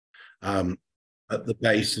at the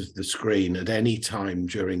base of the screen at any time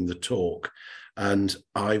during the talk, and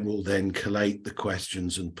I will then collate the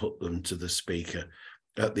questions and put them to the speaker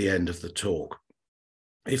at the end of the talk.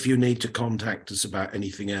 If you need to contact us about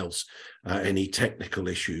anything else, any technical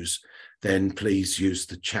issues, then please use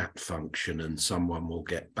the chat function and someone will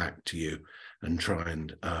get back to you and try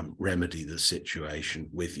and remedy the situation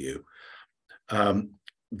with you.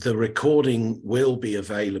 The recording will be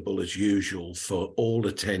available as usual for all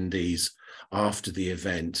attendees after the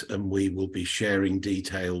event, and we will be sharing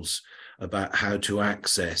details about how to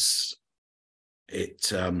access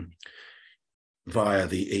it via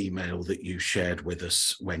the email that you shared with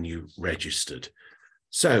us when you registered.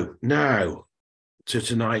 So now to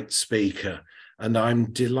tonight's speaker, and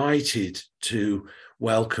I'm delighted to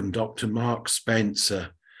welcome Dr. Mark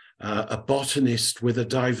Spencer, a botanist with a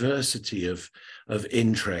diversity of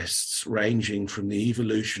interests ranging from the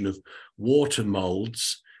evolution of water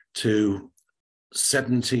molds to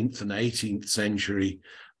 17th and 18th century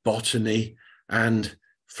botany and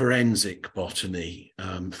forensic botany,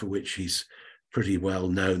 for which he's pretty well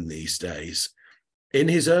known these days. In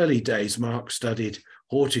his early days, Mark studied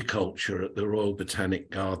horticulture at the Royal Botanic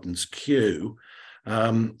Gardens, Kew,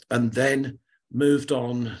 and then moved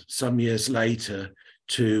on some years later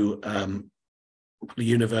to the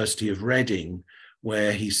University of Reading,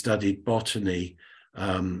 where he studied botany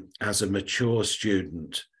as a mature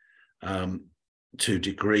student to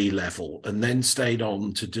degree level, and then stayed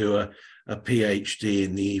on to do a PhD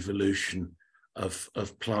in the evolution of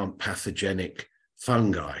plant pathogenic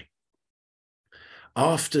fungi.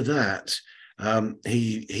 After that,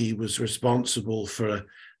 he was responsible for a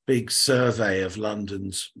big survey of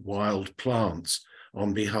London's wild plants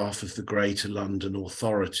on behalf of the Greater London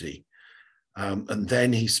Authority. And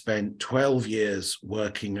then he spent 12 years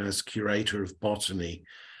working as curator of botany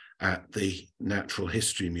at the Natural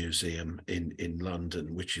History Museum in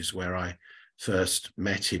London, which is where I first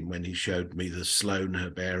met him when he showed me the Sloane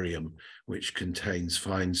Herbarium, which contains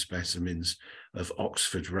fine specimens of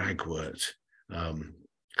Oxford ragwort,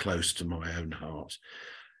 close to my own heart.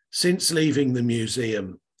 Since leaving the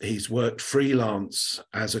museum, he's worked freelance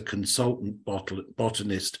as a consultant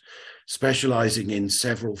botanist, specializing in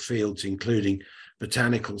several fields, including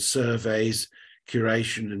botanical surveys,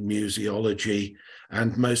 curation and museology,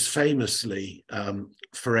 and most famously,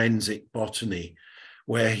 forensic botany,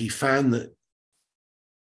 where he found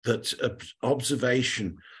that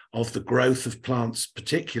observation of the growth of plants,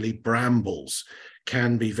 particularly brambles,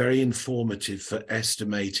 can be very informative for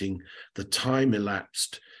estimating the time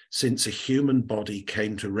elapsed since a human body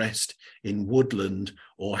came to rest in woodland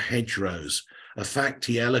or hedgerows, a fact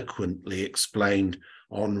he eloquently explained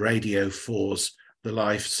on Radio 4's The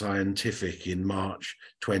Life Scientific in March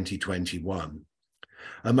 2021.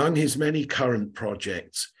 Among his many current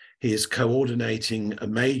projects, he is coordinating a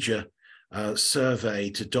major survey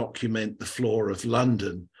to document the flora of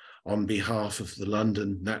London on behalf of the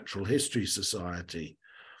London Natural History Society.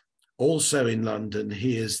 Also in London,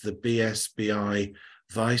 he is the BSBI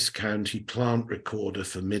Vice County Plant Recorder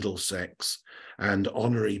for Middlesex and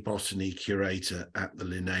Honorary Botany Curator at the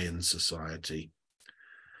Linnaean Society.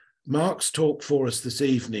 Mark's talk for us this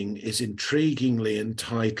evening is intriguingly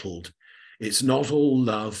entitled, "It's Not All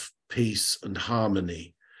Love, Peace and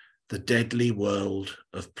Harmony, the Deadly World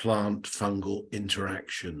of Plant Fungal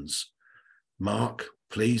Interactions." Mark,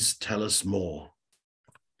 please tell us more.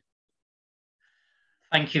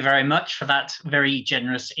 Thank you very much for that very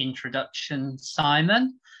generous introduction,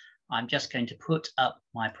 Simon. I'm just going to put up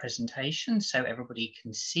my presentation so everybody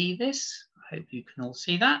can see this. I hope you can all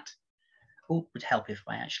see that. Oh, it would help if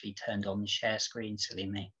I actually turned on the share screen, silly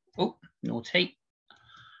me. Oh, naughty.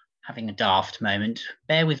 Having a daft moment.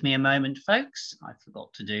 Bear with me a moment, folks. I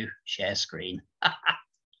forgot to do share screen.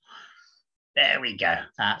 There we go,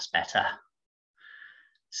 that's better.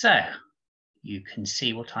 So you can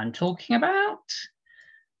see what I'm talking about.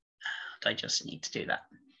 I just need to do that.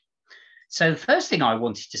 So the first thing I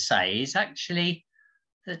wanted to say is actually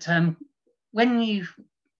that when you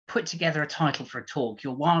put together a title for a talk,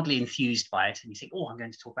 you're wildly enthused by it and you think, oh, I'm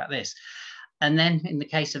going to talk about this. And then in the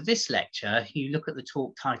case of this lecture, you look at the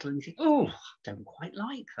talk title and you think, oh, I don't quite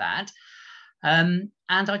like that. And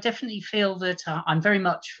I definitely feel that I'm very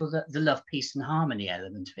much for the love, peace and harmony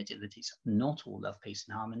element of it, that it's not all love, peace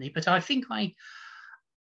and harmony, but I think I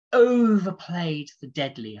overplayed the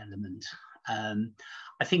deadly element.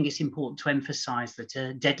 I think it's important to emphasize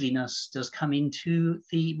that deadliness does come into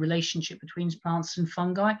the relationship between plants and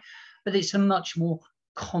fungi, but it's a much more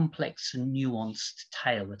complex and nuanced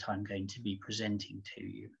tale that I'm going to be presenting to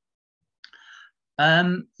you.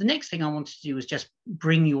 The next thing I wanted to do was just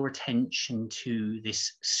bring your attention to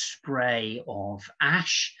this spray of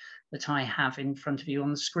ash that I have in front of you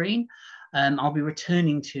on the screen. I'll be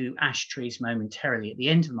returning to ash trees momentarily at the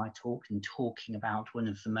end of my talk and talking about one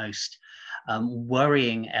of the most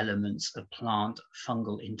worrying elements of plant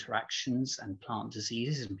fungal interactions and plant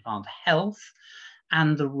diseases and plant health,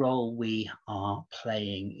 and the role we are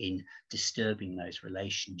playing in disturbing those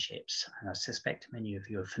relationships. And I suspect many of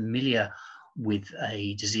you are familiar with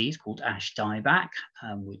a disease called ash dieback,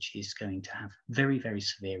 which is going to have very, very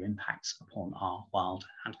severe impacts upon our wild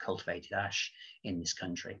and cultivated ash in this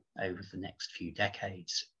country over the next few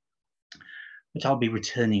decades. But I'll be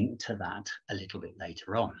returning to that a little bit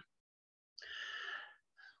later on.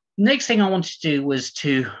 Next thing I wanted to do was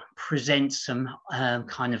to present some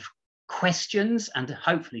kind of questions and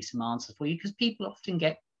hopefully some answers for you, because people often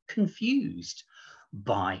get confused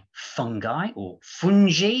by fungi or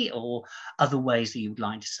fungi or other ways that you would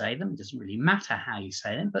like to say them. It doesn't really matter how you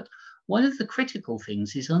say them, but one of the critical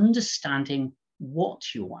things is understanding what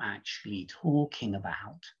you're actually talking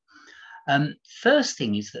about. First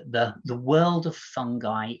thing is that the world of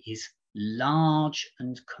fungi is large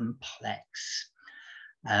and complex.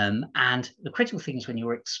 And the critical thing is when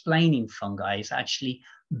you're explaining fungi is actually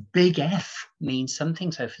big F means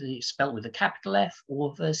something. So if it's spelled with a capital F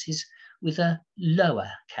or versus with a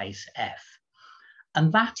lowercase f.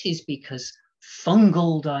 And that is because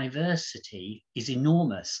fungal diversity is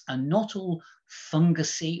enormous, and not all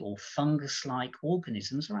fungacy or fungus-like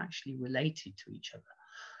organisms are actually related to each other.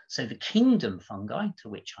 So the kingdom fungi, to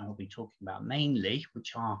which I will be talking about mainly,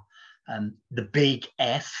 which are the big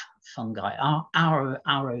F fungi, are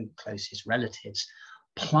our closest relatives.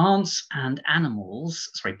 Plants and animals,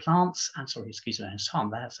 excuse me, I saw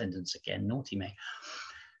that sentence again, naughty me.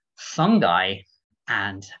 Fungi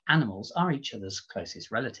and animals are each other's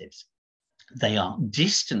closest relatives. They are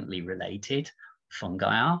distantly related,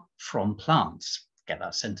 fungi are, from plants. Get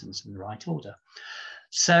that sentence in the right order.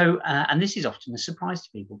 So, and this is often a surprise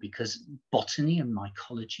to people because botany and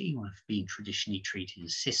mycology have been traditionally treated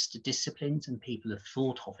as sister disciplines, and people have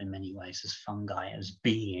thought of in many ways as fungi as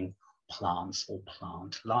being plants or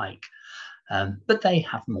plant-like, but they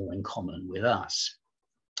have more in common with us.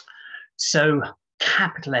 So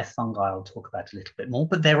capital F fungi I'll talk about a little bit more,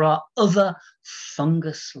 but there are other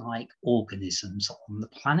fungus-like organisms on the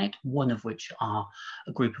planet, one of which are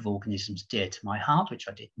a group of organisms dear to my heart, which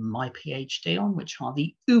I did my PhD on, which are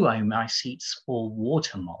the oomycetes or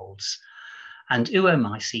water molds. And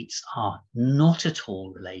oomycetes are not at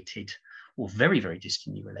all related, or very, very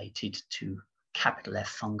distantly related to capital F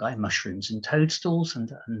fungi, mushrooms and toadstools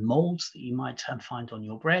and molds that you might find on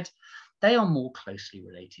your bread. They are more closely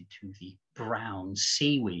related to the brown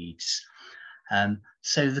seaweeds.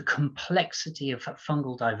 So the complexity of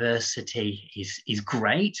fungal diversity is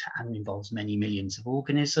great and involves many millions of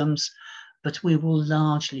organisms, but we will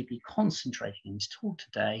largely be concentrating in this talk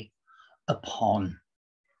today upon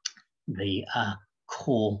the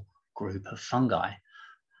core group of fungi.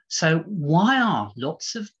 So why are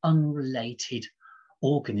lots of unrelated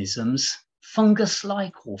organisms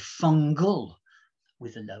fungus-like or fungal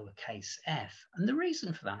with a lowercase f? And the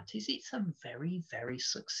reason for that is it's a very, very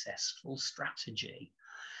successful strategy.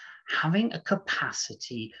 Having a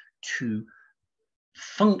capacity to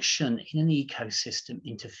function in an ecosystem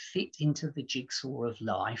and to fit into the jigsaw of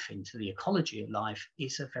life, into the ecology of life,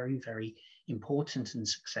 is a very, very important and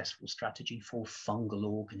successful strategy for fungal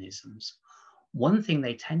organisms. One thing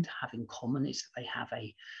they tend to have in common is that they have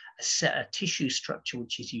a tissue structure,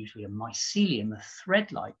 which is usually a mycelium, a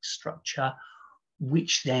thread-like structure,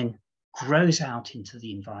 which then grows out into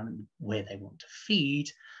the environment where they want to feed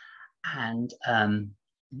and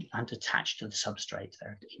attached to the substrate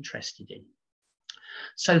they're interested in.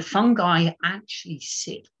 So fungi actually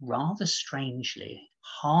sit rather strangely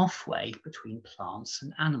halfway between plants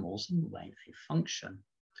and animals in the way they function.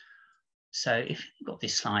 So if you've got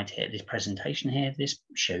this slide here, this presentation here, this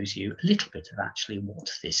shows you a little bit of actually what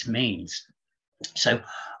this means. So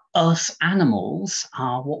us animals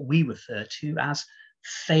are what we refer to as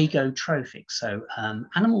phagotrophic. So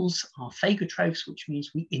animals are phagotrophs, which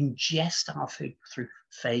means we ingest our food through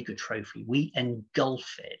phagotrophy. We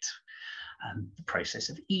engulf it, the process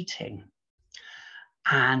of eating.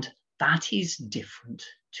 And that is different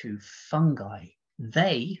to fungi.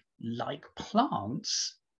 They, like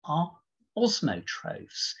plants, are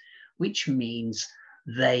osmotrophs, which means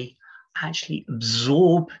they actually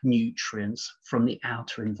absorb nutrients from the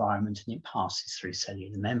outer environment and it passes through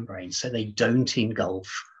cellular membranes. So they don't engulf,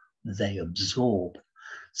 they absorb.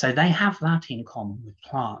 So they have that in common with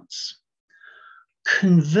plants.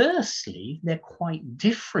 Conversely, they're quite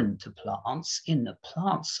different to plants in that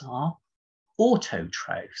plants are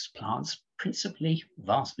autotrophs. Plants, principally,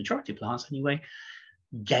 vast majority of plants anyway,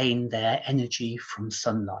 gain their energy from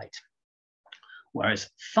sunlight. Whereas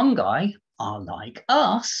fungi are like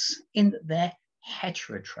us in that they're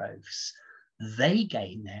heterotrophs. They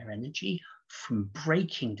gain their energy from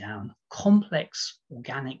breaking down complex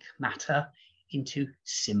organic matter into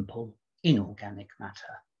simple inorganic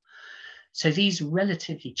matter. So these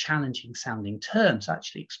relatively challenging sounding terms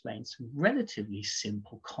actually explain some relatively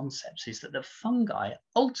simple concepts, is that the fungi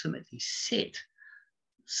ultimately sit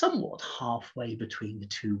somewhat halfway between the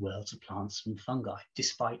two worlds of plants and fungi,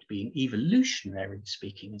 despite being evolutionarily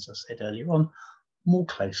speaking, as I said earlier on, more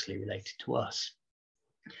closely related to us.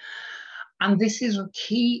 And this is a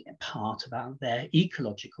key part about their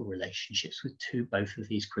ecological relationships with both of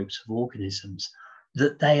these groups of organisms,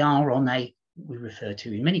 that they are on a, we refer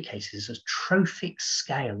to in many cases as trophic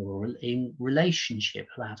scale, or in relationship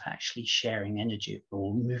about actually sharing energy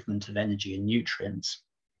or movement of energy and nutrients.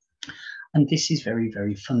 And this is very,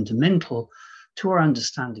 very fundamental to our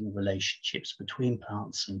understanding of relationships between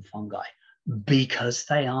plants and fungi, because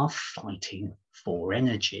they are fighting for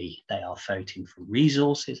energy. They are fighting for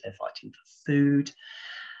resources, they're fighting for food,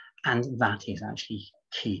 and that is actually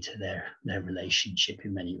key to their relationship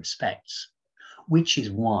in many respects, which is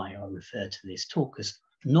why I refer to this talk as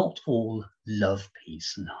not all love,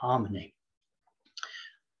 peace, and harmony.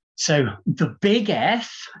 So the big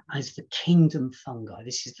F is the kingdom fungi.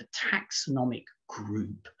 This is the taxonomic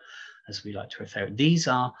group, as we like to refer to it. These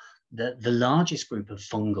are the largest group of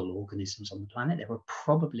fungal organisms on the planet. There are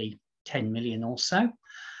probably 10 million or so.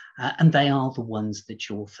 And they are the ones that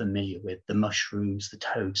you're familiar with: the mushrooms, the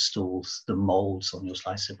toadstools, the molds on your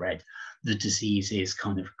slice of bread, the diseases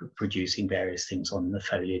kind of producing various things on the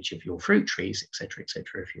foliage of your fruit trees, etc.,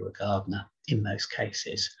 if you're a gardener in most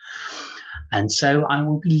cases. And so I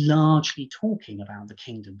will be largely talking about the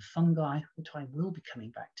kingdom fungi, but I will be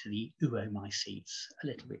coming back to the oomycetes a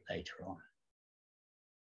little bit later on.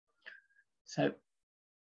 So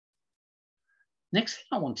next thing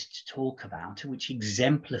I wanted to talk about, which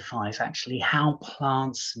exemplifies actually how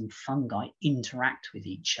plants and fungi interact with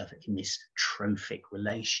each other in this trophic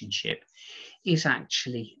relationship, is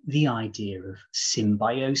actually the idea of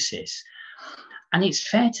symbiosis. And it's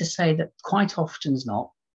fair to say that quite often as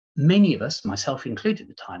not, many of us, myself included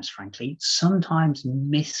at times, frankly, sometimes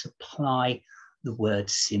misapply the word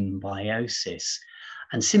symbiosis.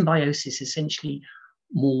 And symbiosis essentially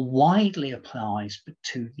more widely applies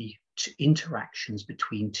to the interactions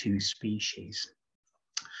between two species.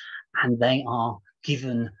 And they are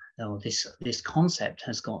given, this concept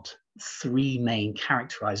has got three main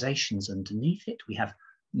characterizations underneath it. We have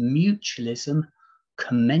mutualism,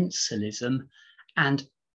 commensalism, and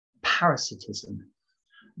parasitism.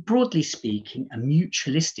 Broadly speaking, a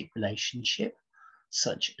mutualistic relationship,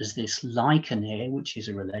 such as this lichen here, which is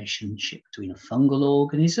a relationship between a fungal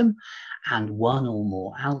organism and one or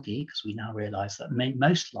more algae, because we now realize that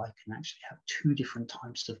most lichen actually have two different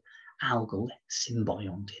types of algal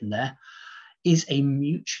symbiont in there, is a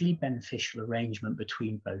mutually beneficial arrangement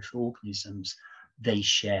between both organisms. They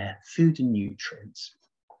share food and nutrients.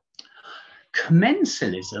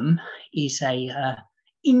 Commensalism is a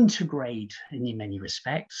intergrade in many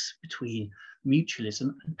respects between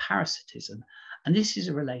mutualism and parasitism. And this is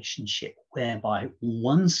a relationship whereby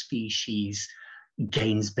one species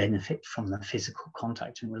gains benefit from the physical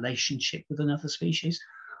contact and relationship with another species,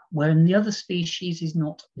 when the other species is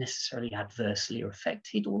not necessarily adversely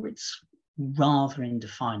affected, or it's rather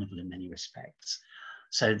indefinable in many respects.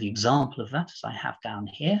 So the example of that, as I have down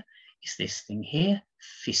here, is this thing here,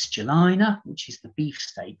 Fistulina, which is the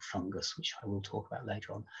beefsteak fungus, which I will talk about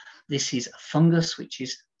later on. This is a fungus which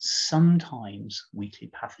is sometimes weakly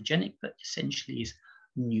pathogenic, but essentially is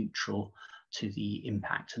neutral to the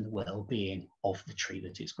impact and the well-being of the tree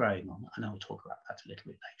that it's growing on. And I'll talk about that a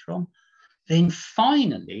little bit later on. Then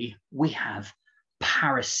finally, we have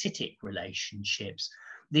parasitic relationships.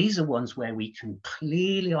 These are ones where we can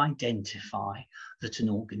clearly identify that an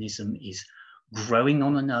organism is growing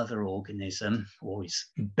on another organism or is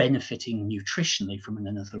benefiting nutritionally from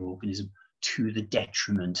another organism to the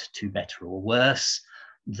detriment, to better or worse,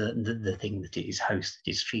 the thing that it is host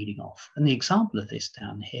that is feeding off. And the example of this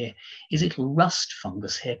down here is a little rust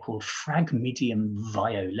fungus here called Phragmidium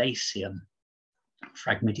violaceum.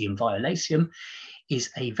 Phragmidium violaceum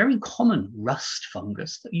is a very common rust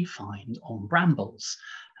fungus that you find on brambles.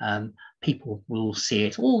 People will see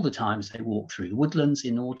it all the time as they walk through the woodlands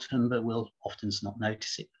in autumn, but will often not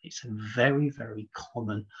notice it. It's a very, very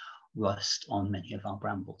common rust on many of our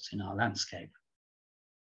brambles in our landscape.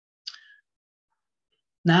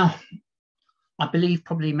 Now, I believe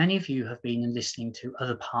probably many of you have been listening to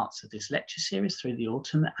other parts of this lecture series through the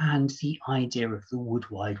autumn, and the idea of the Wood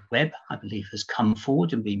Wide Web, I believe, has come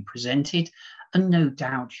forward and been presented, and no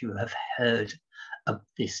doubt you have heard of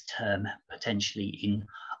this term potentially in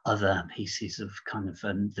other pieces of kind of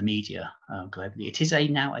the media globally. It is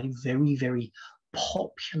now a very, very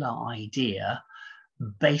popular idea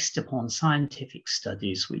based upon scientific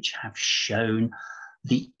studies which have shown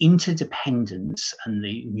the interdependence and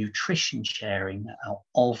the nutrition sharing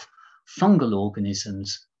of fungal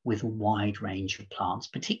organisms with a wide range of plants,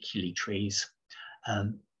 particularly trees,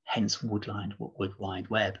 hence Wood Wide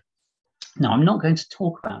Web. Now, I'm not going to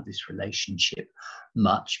talk about this relationship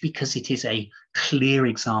much because it is a clear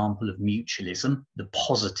example of mutualism, the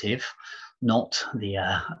positive, not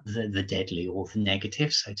the deadly or the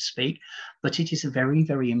negative, so to speak, but it is a very,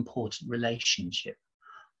 very important relationship.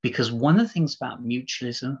 Because one of the things about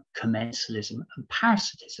mutualism, commensalism, and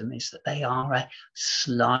parasitism is that they are a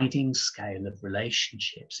sliding scale of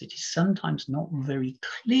relationships. It is sometimes not very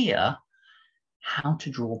clear how to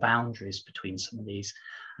draw boundaries between some of these.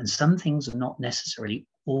 And some things are not necessarily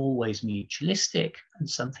always mutualistic, and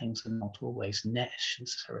some things are not always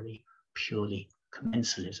necessarily purely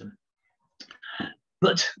commensalism.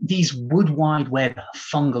 But these Wood Wide Web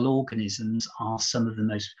fungal organisms are some of the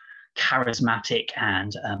most charismatic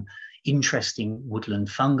and interesting woodland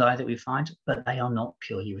fungi that we find, but they are not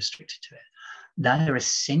purely restricted to it. They are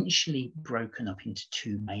essentially broken up into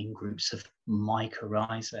two main groups of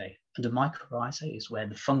mycorrhizae. And a mycorrhizae is where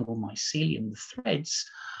the fungal mycelium, the threads,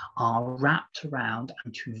 are wrapped around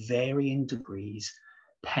and to varying degrees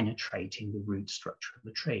penetrating the root structure of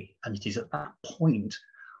the tree. And it is at that point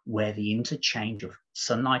where the interchange of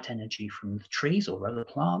sunlight energy from the trees or other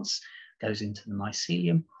plants goes into the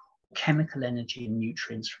mycelium, chemical energy and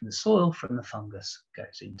nutrients from the soil, from the fungus,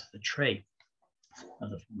 goes into the tree,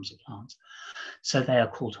 other forms of plants. So they are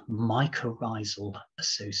called mycorrhizal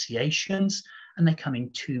associations, and they come in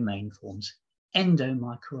two main forms,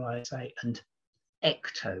 endomycorrhizae and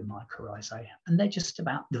ectomycorrhizae. And they're just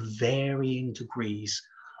about the varying degrees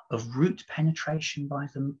of root penetration by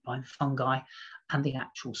the fungi and the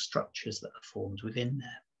actual structures that are formed within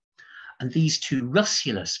there. And these two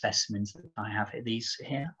russular specimens that I have here, these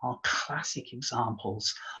here are classic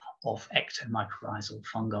examples of ectomycorrhizal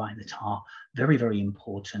fungi that are very, very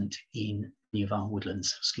important in many of our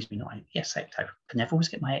woodlands. Excuse me, not yes, ecto. I can never always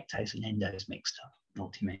get my ectos and endos mixed up.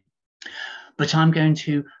 Naughty me. But I'm going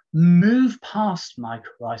to move past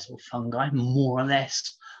mycorrhizal fungi more or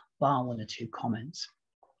less, bar one or two comments.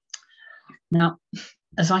 Now,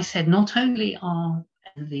 as I said, not only are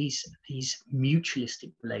these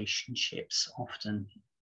mutualistic relationships often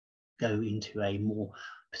go into a more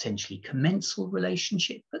potentially commensal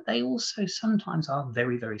relationship, but they also sometimes are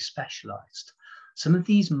very, very specialized. Some of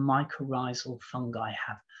these mycorrhizal fungi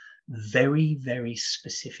have very, very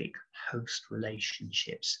specific host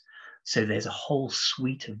relationships. So there's a whole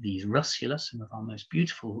suite of these russular, some of our most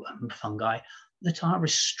beautiful fungi, that are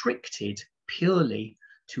restricted purely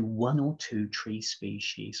to one or two tree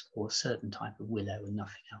species or a certain type of willow and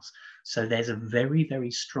nothing else. So there's a very, very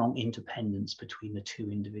strong independence between the two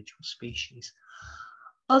individual species.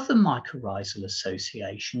 Other mycorrhizal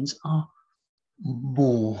associations are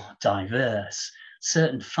more diverse.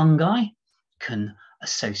 Certain fungi can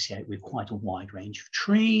associate with quite a wide range of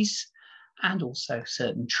trees, and also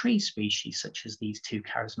certain tree species, such as these two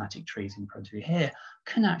charismatic trees in front of you here,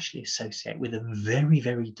 can actually associate with a very,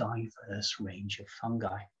 very diverse range of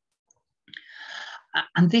fungi.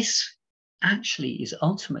 And this actually is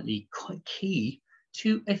ultimately quite key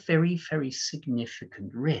to a very, very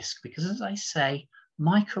significant risk, because as I say,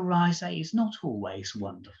 mycorrhizae is not always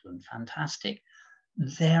wonderful and fantastic.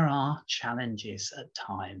 There are challenges at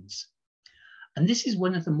times. And this is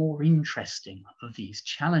one of the more interesting of these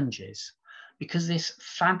challenges, because this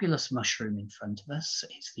fabulous mushroom in front of us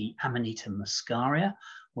is the Amanita muscaria,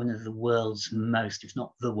 one of the world's most, if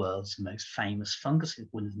not the world's most famous fungus,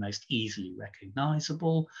 one of the most easily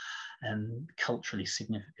recognizable and culturally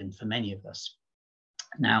significant for many of us.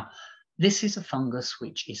 Now, this is a fungus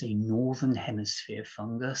which is a northern hemisphere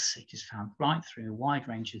fungus. It is found right through a wide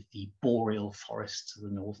range of the boreal forests of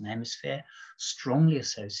the northern hemisphere, strongly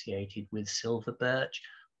associated with silver birch,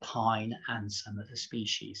 pine, and some other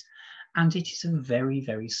species. And it is a very,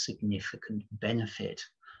 very significant benefit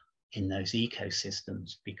in those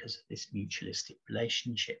ecosystems because of this mutualistic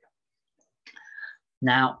relationship.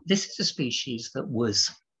 Now, this is a species that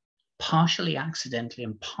was partially accidentally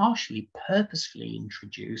and partially purposefully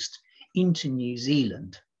introduced into New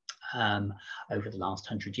Zealand over the last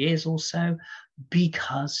 100 years or so,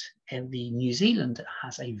 because New Zealand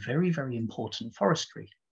has a very, very important forestry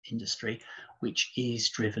industry, which is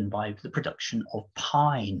driven by the production of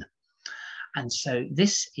pine. And so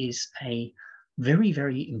this is a very,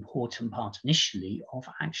 very important part initially of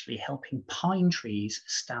actually helping pine trees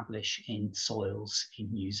establish in soils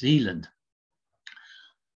in New Zealand.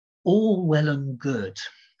 All well and good.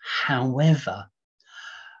 However,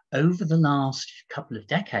 over the last couple of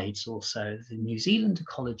decades or so, the New Zealand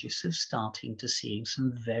ecologists have started to see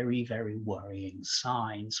some very, very worrying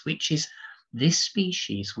signs, which is this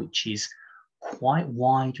species, which is quite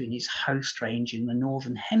wide in its host range in the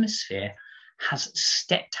Northern Hemisphere, has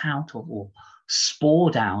stepped out of or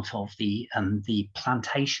spored out of the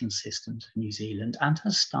plantation systems of New Zealand and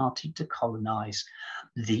has started to colonize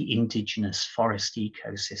the indigenous forest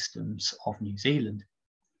ecosystems of New Zealand.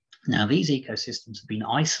 Now, these ecosystems have been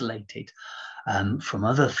isolated from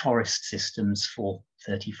other forest systems for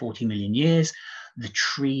 30, 40 million years. The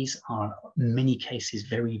trees are, in many cases,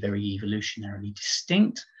 very, very evolutionarily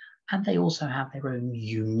distinct, and they also have their own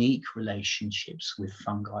unique relationships with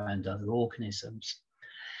fungi and other organisms.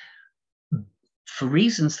 For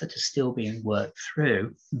reasons that are still being worked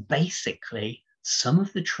through, basically, some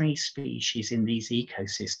of the tree species in these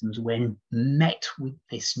ecosystems, when met with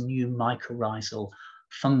this new mycorrhizal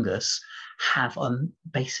fungus, have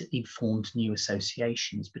basically formed new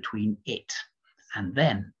associations between it and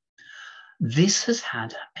them. This has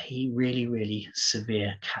had a really, really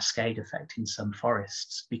severe cascade effect in some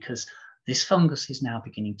forests, because this fungus is now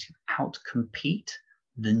beginning to outcompete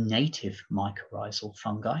the native mycorrhizal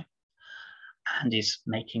fungi and is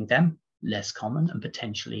making them less common and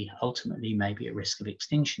potentially, ultimately, maybe at risk of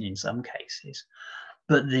extinction in some cases.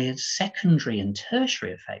 But the secondary and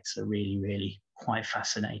tertiary effects are really, really quite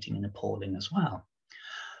fascinating and appalling as well,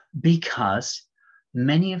 because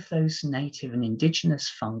many of those native and indigenous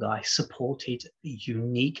fungi supported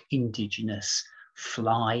unique indigenous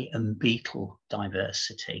fly and beetle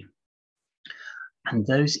diversity. And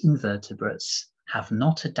those invertebrates have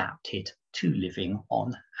not adapted to living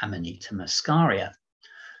on Amanita muscaria.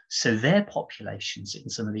 So their populations in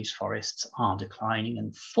some of these forests are declining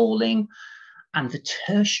and falling. And the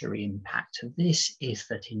tertiary impact of this is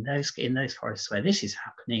that in those forests where this is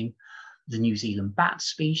happening, the New Zealand bat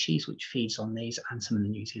species, which feeds on these, and some of the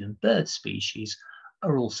New Zealand bird species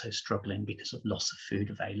are also struggling because of loss of food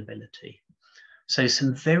availability. So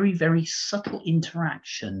some very, very subtle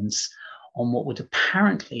interactions on what would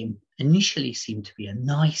apparently initially seem to be a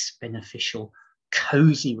nice, beneficial,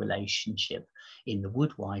 cozy relationship in the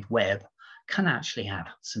wood wide web can actually have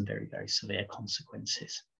some very, very severe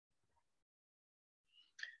consequences.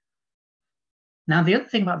 Now, the other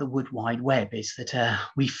thing about the wood wide web is that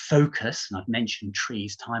we focus, and I've mentioned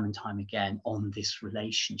trees time and time again, on this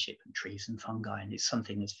relationship of trees and fungi, and it's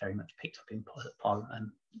something that's very much picked up in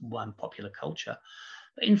popular culture.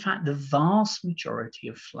 But in fact, the vast majority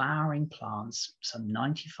of flowering plants, some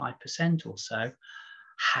 95% or so,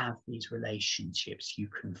 have these relationships. You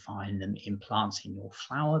can find them in plants in your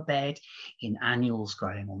flower bed, in annuals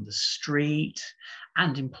growing on the street,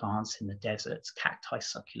 and in plants in the deserts, cacti,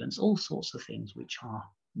 succulents, all sorts of things which are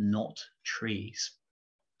not trees.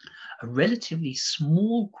 A relatively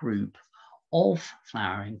small group of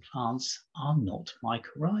flowering plants are not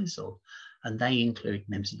mycorrhizal, and they include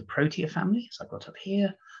members of the Protea family, as I've got up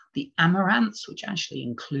here, the amaranths, which actually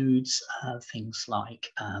includes things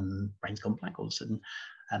like brains gone blank all of a sudden,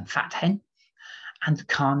 fat hen, and the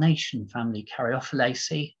carnation family,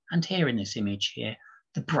 Caryophyllaceae, and here in this image here,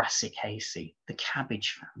 the Brassicaceae, the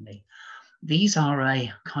cabbage family. These are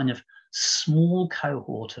a kind of small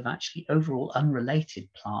cohort of actually overall unrelated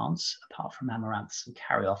plants, apart from amaranths and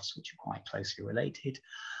caryophyllaceae, which are quite closely related,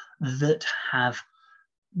 that have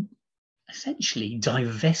essentially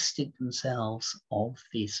divested themselves of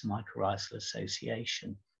this mycorrhizal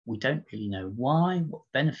association. We don't really know why, what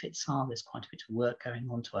the benefits are. There's quite a bit of work going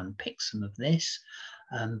on to unpick some of this,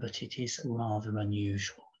 but it is rather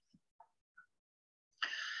unusual.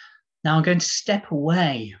 Now I'm going to step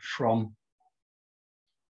away from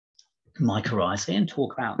mycorrhizae and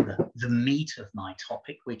talk about the meat of my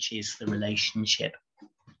topic, which is the relationship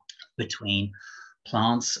between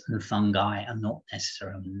plants and fungi, and not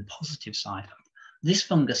necessarily on the positive side. This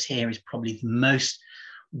fungus here is probably the most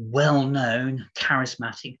well-known,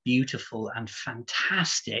 charismatic, beautiful, and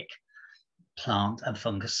fantastic plant and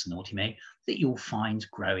fungus, naughty me, that you'll find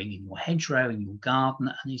growing in your hedgerow, in your garden,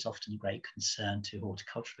 and is often a great concern to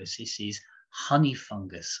horticulturalists. This is honey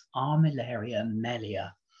fungus, Armillaria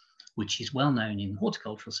mellia, which is well known in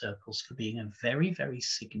horticultural circles for being a very, very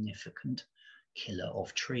significant killer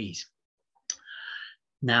of trees.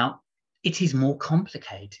 Now, it is more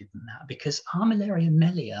complicated than that because Armillaria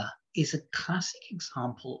mellia is a classic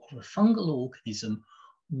example of a fungal organism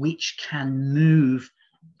which can move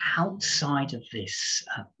outside of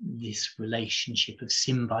this relationship of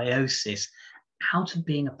symbiosis, out of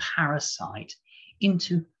being a parasite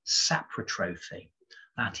into saprotrophy.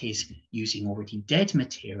 That is, using already dead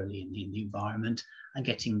material in the environment and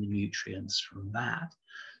getting the nutrients from that.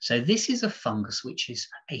 So this is a fungus which is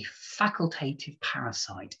a facultative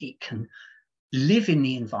parasite. It can live in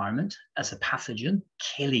the environment as a pathogen,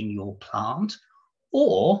 killing your plant,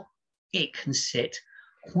 or it can sit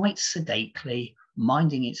quite sedately,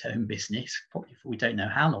 minding its own business, probably for we don't know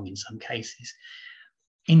how long in some cases,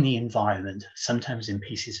 in the environment, sometimes in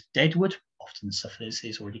pieces of dead wood, often stuff that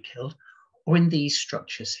is already killed, or in these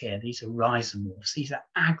structures here. These are rhizomorphs. These are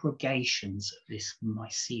aggregations of this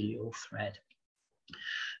mycelial thread.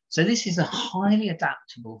 So this is a highly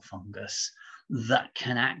adaptable fungus that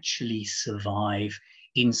can actually survive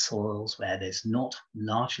in soils where there's not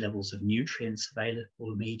large levels of nutrients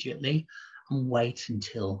available immediately, and wait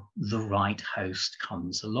until the right host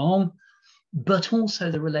comes along. But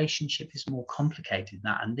also the relationship is more complicated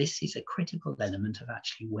than that. And this is a critical element of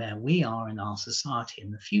actually where we are in our society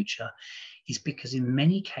in the future, is because in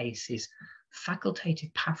many cases,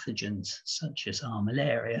 facultative pathogens such as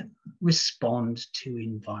Armillaria respond to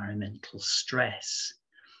environmental stress.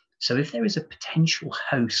 So if there is a potential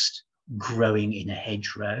host growing in a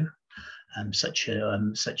hedgerow, such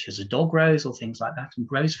as a dog rose or things like that, and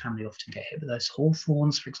rose family often get hit with those,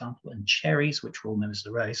 hawthorns, for example, and cherries, which are all members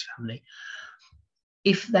of the rose family.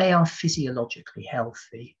 If they are physiologically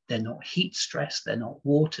healthy, they're not heat stressed, they're not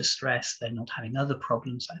water stressed, they're not having other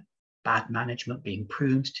problems like bad management, being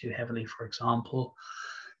pruned too heavily, for example,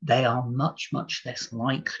 they are much, much less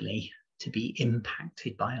likely to be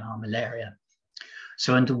impacted by Armillaria.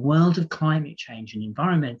 So under the world of climate change and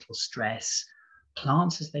environmental stress,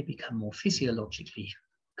 plants, as they become more physiologically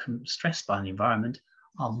stressed by the environment,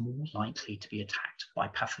 are more likely to be attacked by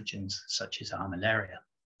pathogens such as Armillaria.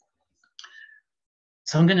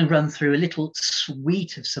 So I'm going to run through a little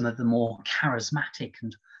suite of some of the more charismatic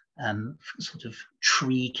and sort of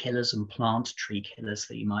tree killers and plant tree killers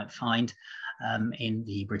that you might find in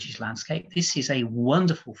the British landscape. This is a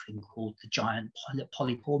wonderful thing called the giant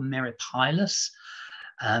polypore Meripilus.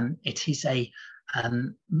 It is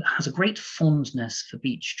has a great fondness for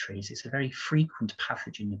beech trees. It's a very frequent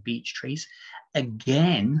pathogen of beech trees.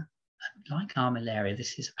 Again, like Armillaria,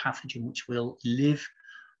 this is a pathogen which will live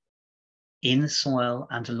in the soil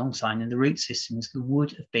and alongside in the root systems, the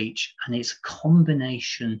wood of beech, and it's a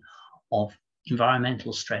combination of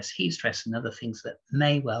environmental stress, heat stress, and other things that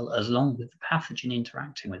may well, along with the pathogen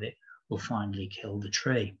interacting with it, will finally kill the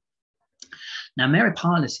tree. Now,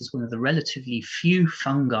 Meripilus is one of the relatively few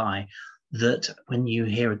fungi that when you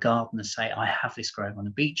hear a gardener say, I have this growing on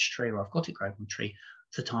a beech tree, or I've got it growing on a tree,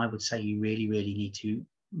 that I would say you really, really need to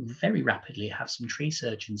very rapidly have some tree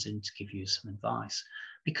surgeons in to give you some advice,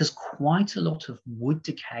 because quite a lot of wood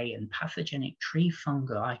decay and pathogenic tree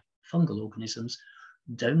fungal organisms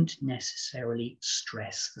don't necessarily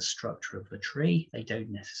stress the structure of the tree. They don't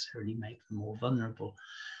necessarily make them more vulnerable.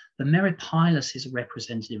 The Meripilus is a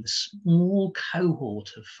representative of a small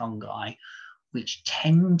cohort of fungi which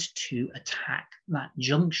tend to attack that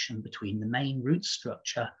junction between the main root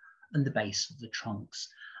structure and the base of the trunks.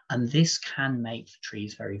 And this can make the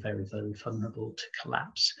trees very, very, very vulnerable to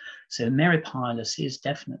collapse. So Meripilus is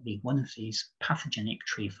definitely one of these pathogenic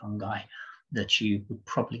tree fungi that you would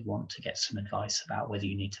probably want to get some advice about whether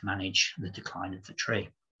you need to manage the decline of the tree.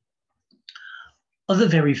 Other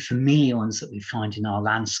very familiar ones that we find in our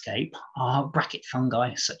landscape are bracket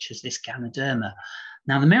fungi, such as this Ganoderma.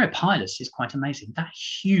 Now, the Meripilus is quite amazing. That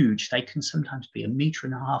huge, they can sometimes be 1.5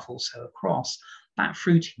 meters or so across. That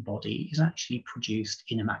fruiting body is actually produced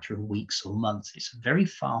in a matter of weeks or months. It's a very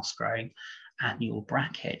fast-growing annual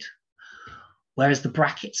bracket. Whereas the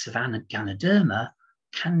brackets of Ganoderma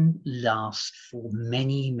can last for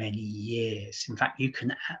many, many years. In fact, you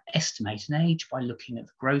can estimate an age by looking at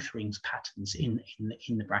the growth rings patterns in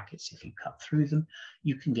the brackets. If you cut through them,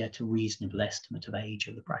 you can get a reasonable estimate of age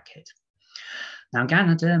of the bracket. Now,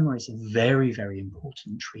 Ganoderma is a very, very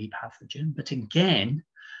important tree pathogen, but again,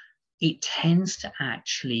 it tends to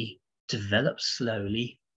actually develop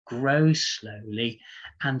slowly, grow slowly,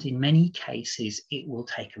 and in many cases, it will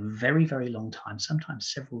take a very, very long time,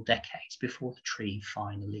 sometimes several decades, before the tree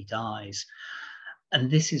finally dies. And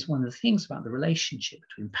this is one of the things about the relationship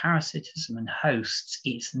between parasitism and hosts.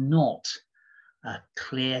 It's not a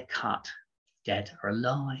clear-cut dead or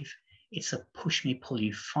alive. It's a push me, pull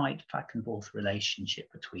you, fight back and forth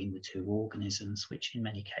relationship between the two organisms, which in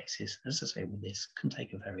many cases, as I say with this, can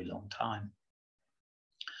take a very long time.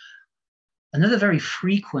 Another very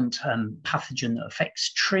frequent pathogen that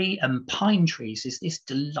affects pine trees is this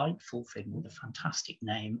delightful thing with a fantastic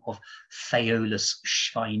name of Phaeolus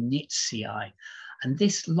schweinitzii. And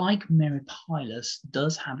this, like Meropilus,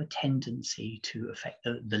 does have a tendency to affect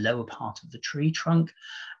the lower part of the tree trunk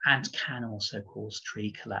and can also cause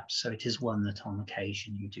tree collapse. So it is one that on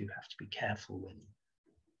occasion you do have to be careful with.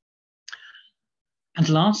 And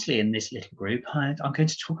lastly, in this little group, I'm going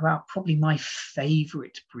to talk about probably my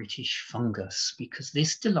favourite British fungus, because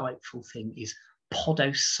this delightful thing is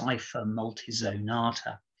Podocipher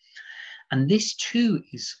multizonata. And this too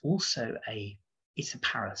is also it's a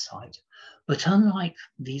parasite. But unlike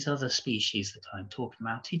these other species that I'm talking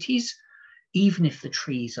about, it is, even if the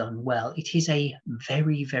tree is unwell, it is a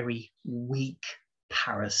very, very weak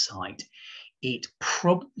parasite. It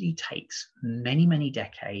probably takes many, many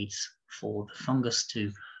decades for the fungus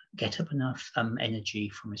to get up enough energy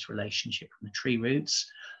from its relationship from the tree roots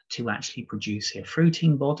to actually produce a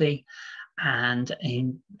fruiting body. And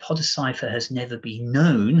Podocipher has never been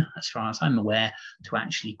known, as far as I'm aware, to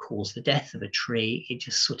actually cause the death of a tree. It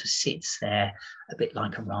just sort of sits there a bit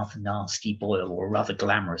like a rather nasty boil, or a rather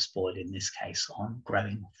glamorous boil in this case, on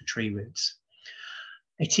growing the tree roots.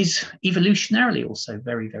 It is evolutionarily also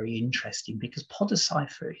very, very interesting, because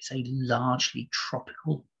Podocipher is a largely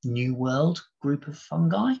tropical New World group of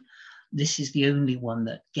fungi. This is the only one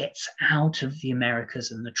that gets out of the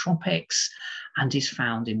Americas and the tropics and is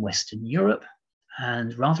found in Western Europe.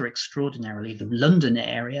 And rather extraordinarily, the London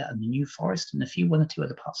area and the New Forest and one or two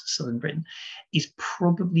other parts of southern Britain is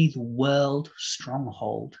probably the world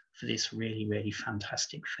stronghold for this really, really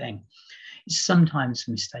fantastic thing. It's sometimes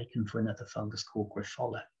mistaken for another fungus called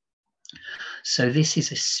Grifola. So this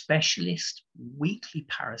is a specialist weakly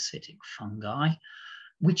parasitic fungi,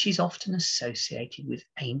 which is often associated with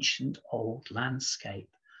ancient old landscape.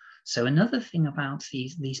 So another thing about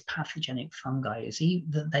these pathogenic fungi is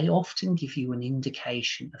that they often give you an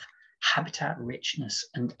indication of habitat richness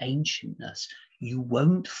and ancientness. You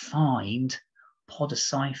won't find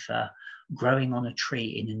Podocipher growing on a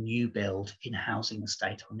tree in a new build in a housing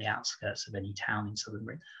estate on the outskirts of any town in southern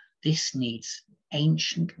Britain. This needs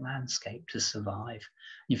ancient landscape to survive.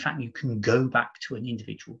 In fact, you can go back to an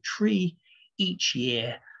individual tree each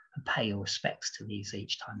year and pay your respects to these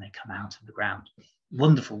each time they come out of the ground.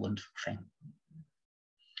 Wonderful, wonderful thing.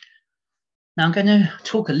 Now I'm going to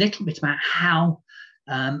talk a little bit about how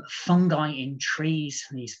fungi in trees,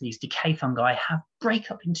 these decay fungi,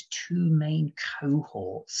 break up into two main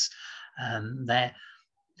cohorts.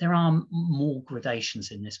 There are more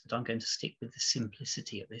gradations in this, but I'm going to stick with the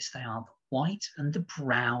simplicity of this. They are the white and the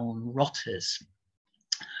brown rotters.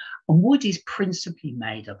 And wood is principally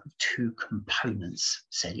made up of two components,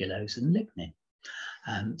 cellulose and lignin.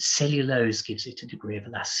 Cellulose gives it a degree of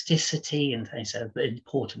elasticity and is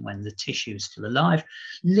important when the tissue is still alive.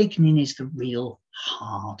 Lignin is the real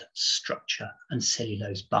hard structure, and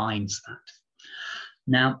cellulose binds that.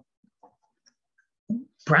 Now,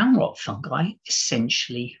 brown rot fungi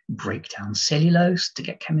essentially break down cellulose to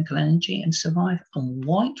get chemical energy and survive, and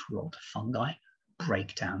white rot fungi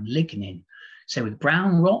break down lignin. So with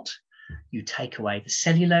brown rot, you take away the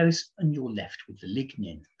cellulose and you're left with the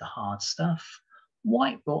lignin, the hard stuff.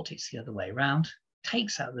 White rot, it's the other way around,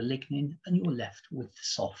 takes out the lignin and you're left with the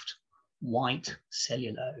soft white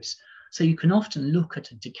cellulose. So you can often look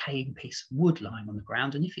at a decaying piece of wood lying on the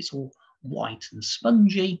ground, and if it's all white and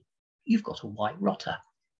spongy, you've got a white rotter.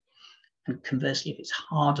 And conversely, if it's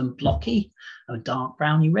hard and blocky, a dark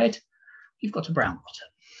browny red, you've got a brown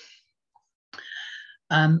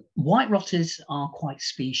rotter. White rotters are quite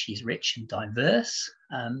species rich and diverse.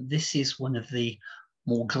 This is one of the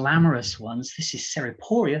more glamorous ones. This is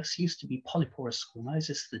Cereporeus, used to be Polyporus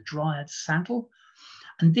squamosus, the dryad saddle.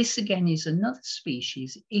 And this again is another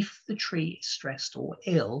species, if the tree is stressed or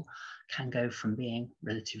ill, can go from being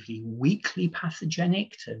relatively weakly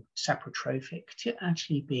pathogenic to saprotrophic to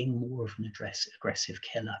actually being more of an aggressive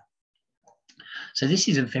killer. So this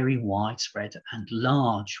is a very widespread and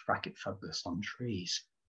large bracket fungus on trees.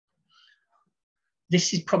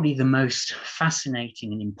 This is probably the most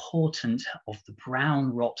fascinating and important of the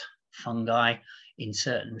brown rot fungi in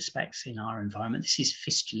certain respects in our environment. This is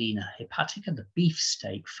Fistulina hepatica, the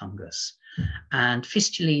beefsteak fungus. And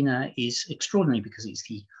Fistulina is extraordinary because it's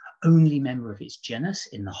the only member of its genus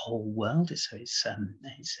in the whole world. So it's a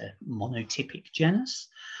monotypic genus,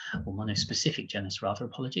 or monospecific genus rather,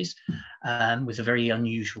 apologies, with a very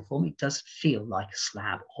unusual form. It does feel like a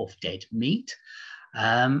slab of dead meat.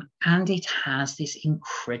 And it has this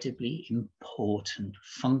incredibly important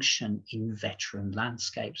function in veteran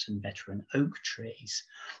landscapes and veteran oak trees,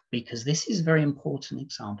 because this is a very important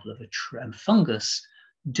example of a fungus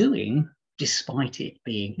doing, despite it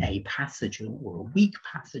being a pathogen or a weak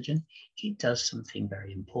pathogen, it does something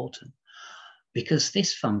very important. Because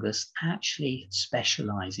this fungus actually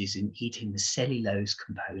specializes in eating the cellulose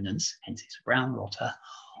components, hence it's a brown rotter,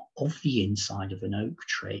 of the inside of an oak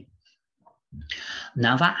tree.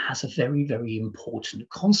 Now that has a very, very important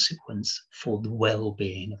consequence for the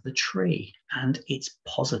well-being of the tree, and it's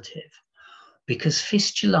positive, because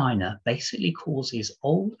fistulina basically causes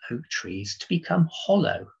old oak trees to become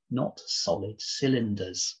hollow, not solid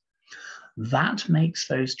cylinders. That makes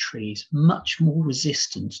those trees much more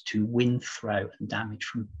resistant to wind throw and damage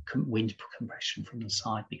from wind compression from the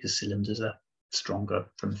side, because cylinders are stronger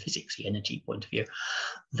from a physics energy point of view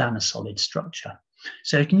than a solid structure.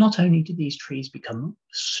 So not only do these trees become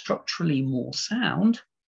structurally more sound,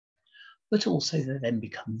 but also they then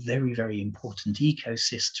become very, very important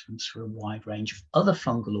ecosystems for a wide range of other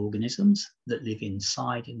fungal organisms that live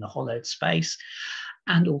inside in the hollowed space,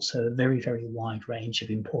 and also a very, very wide range of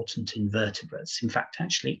important invertebrates. In fact,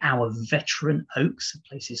 actually, our veteran oaks of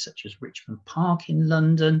places such as Richmond Park in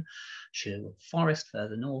London, Sherwood Forest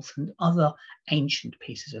further north, and other ancient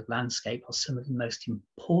pieces of landscape are some of the most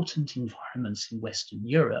important environments in Western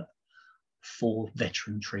Europe for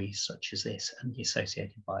veteran trees such as this and the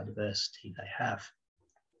associated biodiversity they have.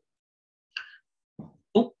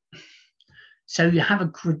 Oh. So you have a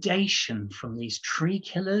gradation from these tree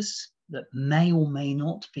killers that may or may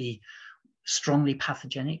not be strongly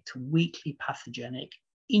pathogenic to weakly pathogenic,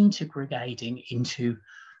 integrating into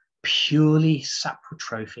purely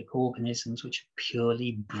saprotrophic organisms, which are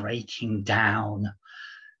purely breaking down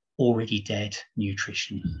already dead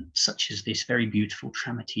nutrition, such as this very beautiful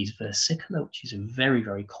Trametes versicolor, which is a very,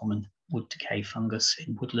 very common wood decay fungus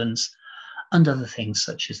in woodlands, and other things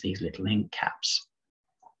such as these little ink caps.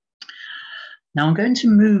 Now I'm going to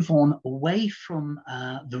move on away from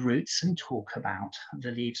the roots and talk about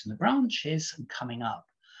the leaves and the branches and coming up.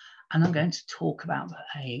 And I'm going to talk about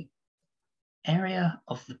an area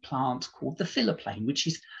of the plant called the filler plane, which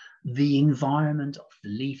is the environment of the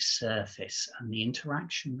leaf surface and the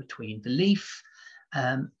interaction between the leaf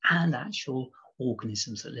and actual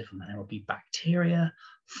organisms that live on there. There will be bacteria,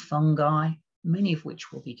 fungi, many of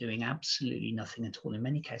which will be doing absolutely nothing at all. In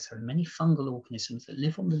many cases, there are many fungal organisms that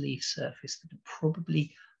live on the leaf surface that are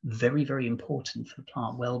probably very, very important for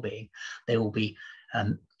plant well-being. They will be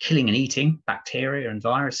killing and eating bacteria and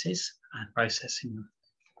viruses and processing them.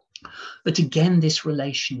 But again, this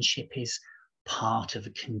relationship is part of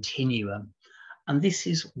a continuum. And this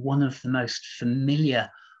is one of the most familiar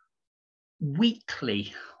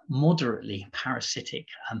weakly, moderately parasitic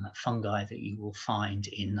fungi that you will find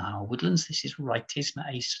in our woodlands. This is Rhytisma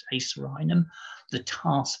acerinum, the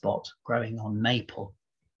tar spot growing on maple,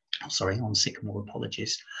 sorry, on sycamore,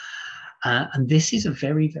 apologies. And this is a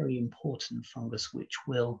very, very important fungus which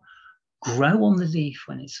will grow on the leaf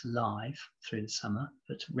when it's alive through the summer,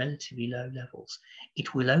 but at relatively low levels.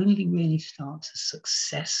 It will only really start to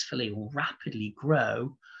successfully or rapidly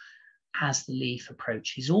grow as the leaf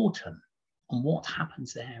approaches autumn. And what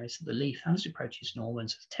happens there is that the leaf, as it approaches normal,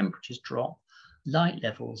 as the temperatures drop, light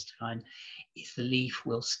levels decline, is the leaf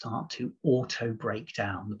will start to auto break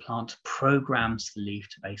down. The plant programs the leaf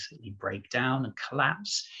to basically break down and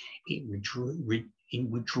collapse. It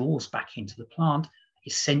withdraws back into the plant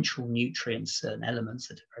essential nutrients, certain elements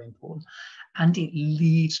that are very important, and it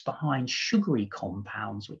leaves behind sugary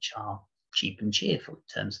compounds which are cheap and cheerful in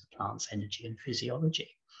terms of the plant's energy and physiology.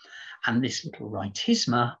 And this little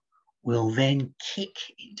Rhytisma will then kick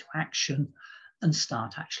into action and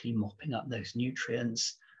start actually mopping up those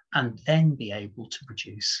nutrients and then be able to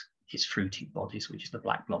produce its fruiting bodies, which is the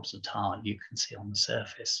black blobs of tar you can see on the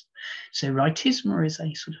surface. So Rhytisma is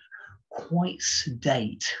a sort of quite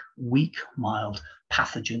sedate, weak, mild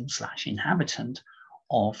pathogen / inhabitant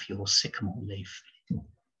of your sycamore leaf.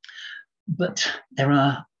 But there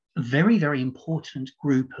are a very, very important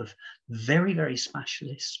group of very, very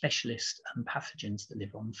specialist pathogens that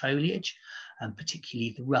live on foliage, and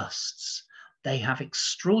particularly the rusts. They have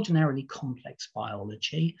extraordinarily complex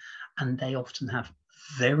biology, and they often have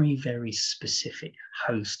very, very specific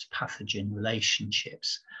host pathogen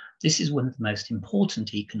relationships. This is one of the most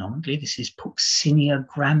important economically. This is Puccinia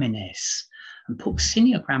graminis. And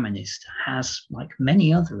Puccinia graminis has, like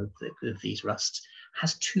many other of these rusts,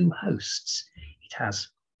 has two hosts. It has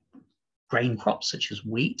grain crops such as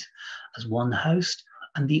wheat as one host,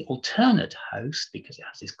 and the alternate host, because it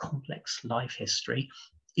has this complex life history,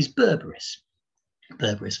 is Berberis.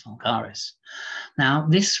 Berberis vulgaris. Now,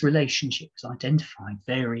 this relationship was identified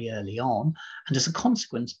very early on, and as a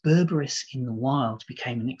consequence, Berberis in the wild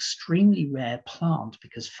became an extremely rare plant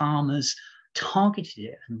because farmers targeted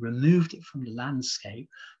it and removed it from the landscape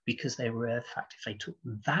because they were, in fact, if they took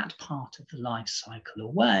that part of the life cycle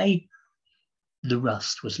away, the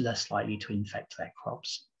rust was less likely to infect their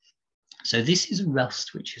crops. So this is a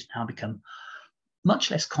rust which has now become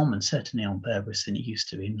much less common, certainly on Berberis, than it used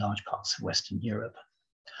to in large parts of Western Europe.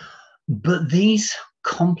 But these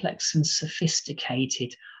complex and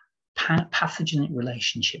sophisticated pathogenic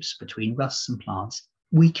relationships between rusts and plants,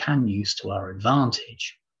 we can use to our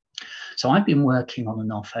advantage. So I've been working on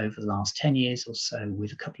and off over the last 10 years or so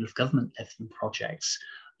with a couple of government-level projects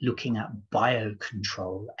looking at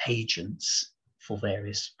biocontrol agents for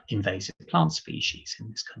various invasive plant species in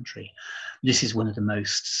this country. This is one of the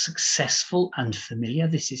most successful and familiar.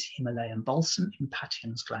 This is Himalayan balsam,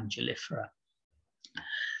 Impatiens glandulifera.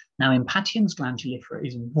 Now, Impatiens glandulifera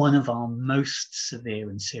is one of our most severe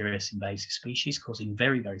and serious invasive species, causing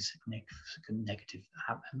very, very significant negative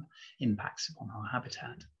impacts upon our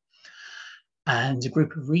habitat. And a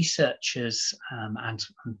group of researchers and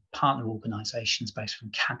partner organisations based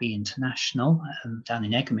from Cabby International down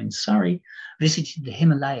in Egham in Surrey visited the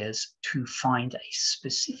Himalayas to find a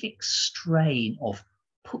specific strain of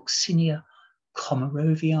Puccinia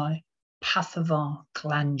Komarovii pathovar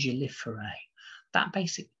glanduliferae. That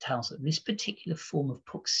basically tells that this particular form of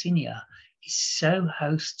Puccinia is so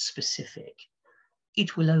host specific,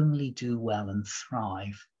 it will only do well and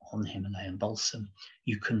thrive on Himalayan balsam.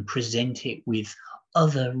 You can present it with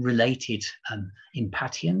other related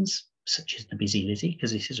impatiens, such as the busy lizzie,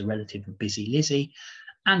 because this is a relative of busy lizzie,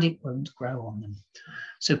 and it won't grow on them.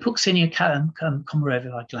 So Puccinia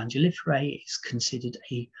Komarovii glanduliferae is considered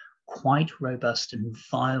a quite robust and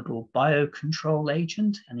viable biocontrol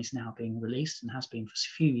agent, and is now being released and has been for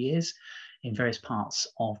a few years in various parts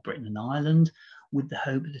of Britain and Ireland, with the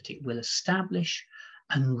hope that it will establish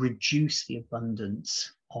and reduce the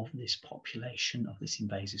abundance of this population of this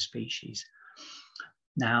invasive species.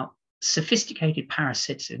 Now, sophisticated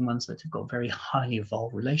parasites and ones that have got very highly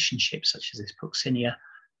evolved relationships, such as this Puccinia,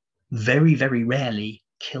 very, very rarely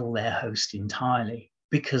kill their host entirely,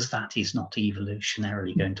 because that is not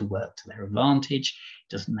evolutionarily going to work to their advantage.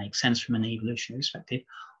 It doesn't make sense from an evolutionary perspective.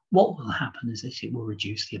 What will happen is that it will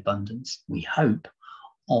reduce the abundance, we hope,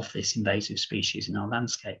 of this invasive species in our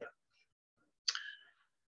landscape.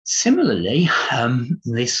 Similarly,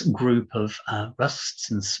 this group of rusts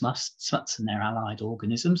and smuts and their allied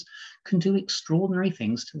organisms can do extraordinary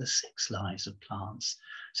things to the sex lives of plants.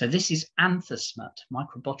 So this is anthosmut,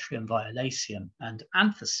 Microbotrium violaceum, and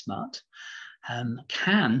anthosmut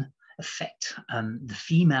can affect the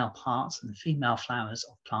female parts and the female flowers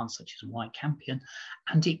of plants such as white campion,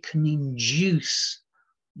 and it can induce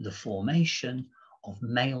the formation of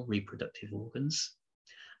male reproductive organs.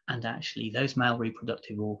 And actually, those male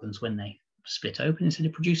reproductive organs, when they split open, instead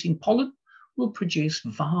of producing pollen, will produce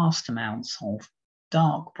vast amounts of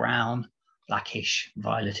dark brown, blackish,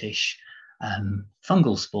 violetish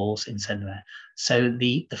fungal spores instead of that. So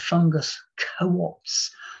the fungus co-opts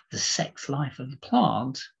the sex life of the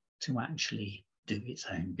plant to actually do its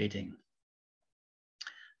own bidding.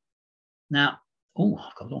 Now, oh,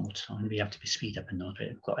 I've got a lot more time to be able to speed up a little bit.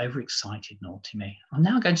 I've got overexcited, naughty me. I'm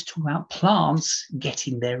now going to talk about plants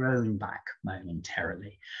getting their own back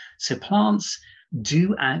momentarily. So plants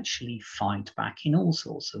do actually fight back in all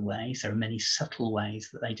sorts of ways. There are many subtle ways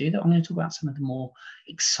that they do that. I'm going to talk about some of the more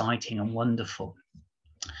exciting and wonderful.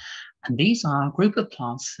 And these are a group of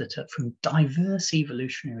plants that are from diverse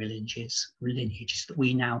evolutionary lineages that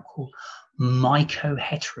we now call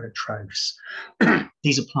mycoheterotrophs.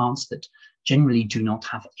 These are plants that generally do not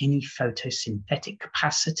have any photosynthetic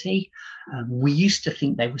capacity. We used to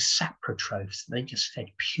think they were saprotrophs. They just fed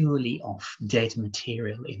purely off dead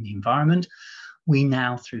material in the environment. We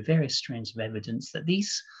now, through various strands of evidence, that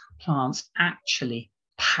these plants actually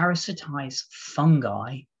parasitize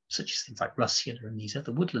fungi, such as things like russula and these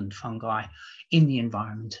other woodland fungi, in the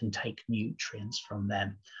environment and take nutrients from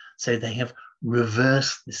them. So they have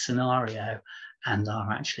reversed the scenario and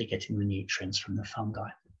are actually getting the nutrients from the fungi.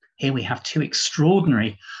 Here we have two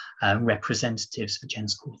extraordinary representatives of a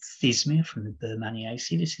genus called Thismia from the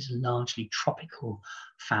Burmaniaceae. This is a largely tropical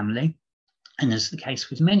family. And as the case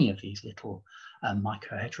with many of these little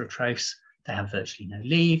mycoheterotrophs, they have virtually no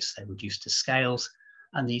leaves, they're reduced to scales,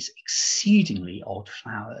 and these exceedingly odd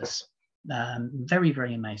flowers. Very,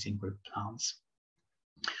 very amazing group of plants.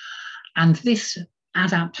 And this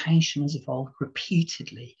adaptation has evolved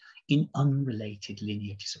repeatedly in unrelated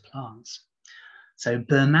lineages of plants. So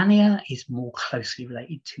Burmania is more closely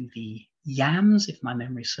related to the yams, if my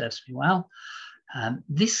memory serves me well.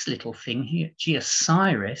 This little thing here,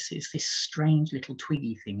 Geosiris, is this strange little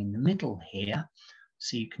twiggy thing in the middle here.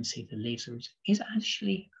 So you can see the leaves is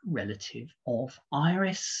actually a relative of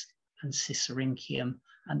Iris and Cicerynchium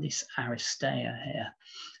and this Aristea here.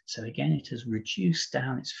 So again, it has reduced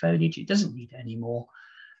down its foliage. It doesn't need any more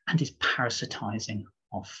and is parasitizing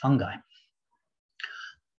of fungi.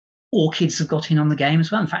 Orchids have got in on the game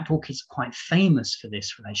as well. In fact, orchids are quite famous for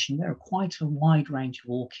this relation. There are quite a wide range of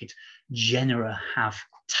orchid genera have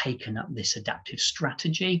taken up this adaptive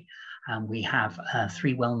strategy. We have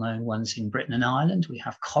 3 well-known ones in Britain and Ireland. We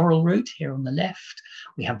have coral root here on the left.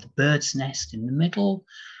 We have the bird's nest in the middle,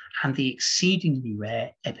 and the exceedingly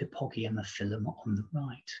rare Epipogiamaphyllum on the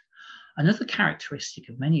right. Another characteristic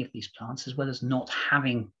of many of these plants, as well as not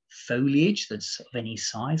having foliage that's of any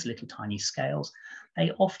size, little tiny scales,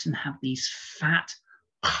 they often have these fat,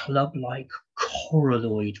 club-like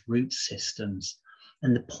coralloid root systems.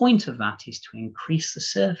 And the point of that is to increase the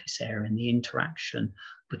surface area and the interaction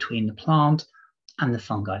between the plant and the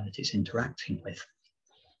fungi that it's interacting with.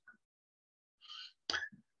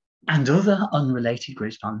 And other unrelated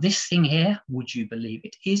groups, this thing here, would you believe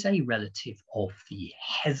it, is a relative of the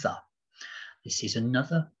heather. This is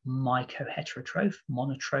another mycoheterotroph,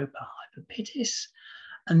 Monotropa hyperpitis,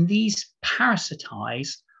 and these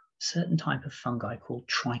parasitize a certain type of fungi called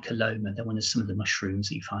Tricholoma. They're one of some of the mushrooms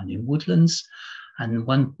that you find in woodlands, and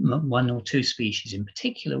one or two species in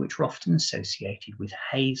particular, which are often associated with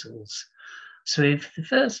hazels. So if the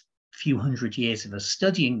first few hundred years of us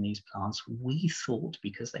studying these plants, we thought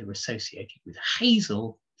because they were associated with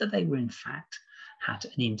hazel, that they were in fact had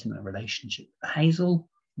an intimate relationship with the hazel.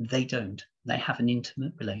 They don't. They have an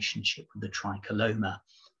intimate relationship with the Tricholoma,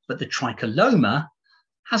 but the Tricholoma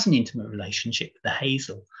has an intimate relationship with the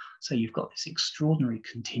hazel. So you've got this extraordinary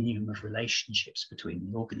continuum of relationships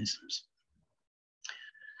between the organisms.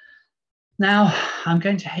 Now, I'm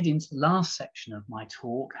going to head into the last section of my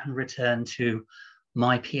talk and return to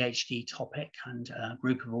my PhD topic and a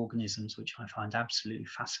group of organisms which I find absolutely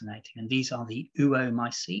fascinating. And these are the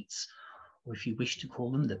oomycetes, or if you wish to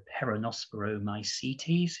call them, the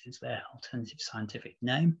Peronosporomycetes is their alternative scientific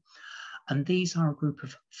name. And these are a group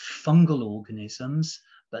of fungal organisms,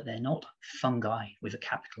 but they're not fungi with a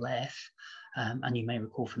capital F. And you may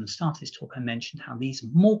recall from the start of this talk, I mentioned how these are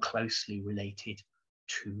more closely related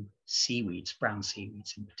to seaweeds, brown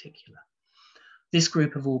seaweeds in particular. This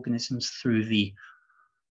group of organisms, through the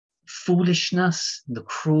foolishness, the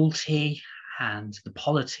cruelty, and the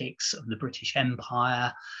politics of the British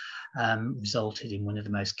Empire, resulted in one of the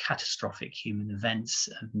most catastrophic human events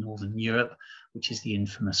of Northern Europe, which is the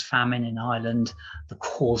infamous famine in Ireland, the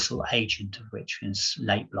causal agent of which is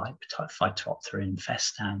late blight Phytophthora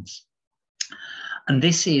infestans. And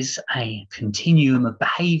this is a continuum of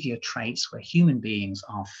behavior traits where human beings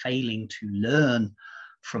are failing to learn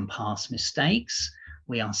from past mistakes.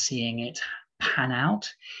 We are seeing it pan out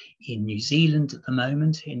in New Zealand at the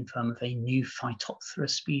moment in form of a new Phytophthora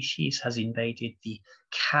species has invaded the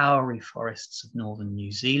kauri forests of northern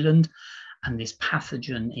New Zealand, and this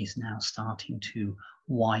pathogen is now starting to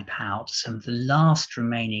wipe out some of the last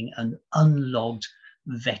remaining and unlogged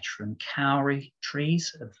veteran kauri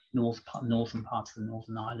trees of northern part of the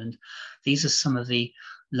Northern Island. These are some of the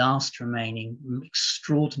last remaining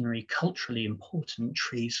extraordinary culturally important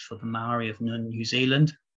trees for the Maori of New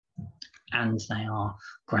Zealand, and they are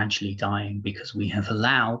gradually dying because we have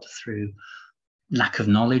allowed, through lack of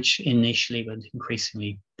knowledge initially, but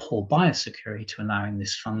increasingly poor biosecurity, to allowing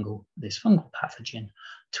this fungal pathogen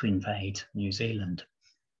to invade New Zealand.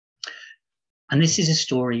 And this is a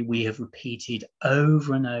story we have repeated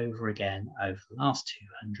over and over again over the last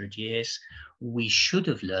 200 years. We should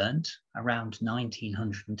have learned around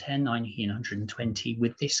 1910, 1920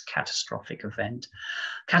 with this catastrophic event.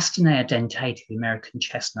 Castanea dentata, the American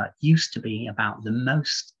chestnut, used to be about the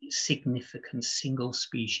most significant single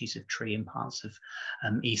species of tree in parts of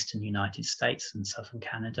eastern United States and southern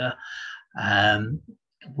Canada.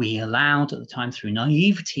 We allowed at the time, through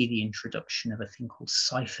naivety, the introduction of a thing called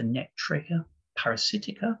Siphonettria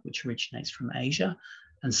parasitica, which originates from Asia.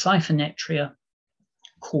 And Siphonettria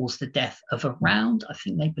caused the death of around, I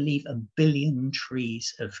think they believe, 1 billion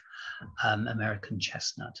trees of American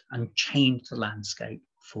chestnut and changed the landscape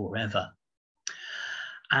forever.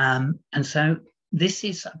 And so this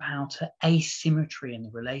is about asymmetry in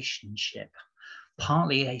the relationship,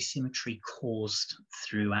 partly asymmetry caused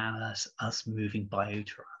through us moving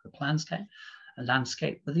biota around the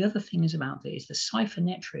landscape. But the other thing is about this, the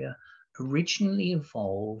Siphonettria originally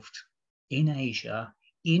evolved in Asia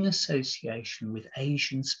in association with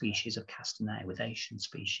Asian species of Castanea, with Asian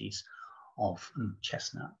species of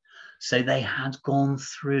chestnut. So they had gone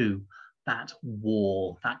through that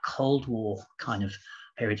war, that Cold War kind of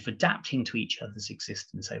period of adapting to each other's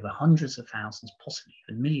existence over hundreds of thousands, possibly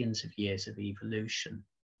even millions of years of evolution.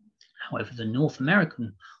 However, the North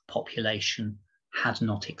American population had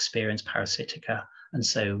not experienced parasitica and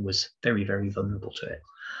so was very, very vulnerable to it.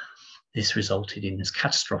 This resulted in this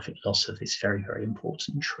catastrophic loss of this very, very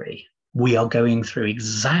important tree. We are going through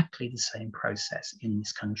exactly the same process in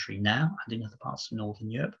this country now and in other parts of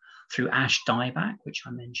Northern Europe through ash dieback, which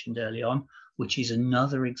I mentioned early on, which is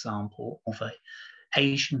another example of an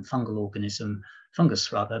Asian fungal organism,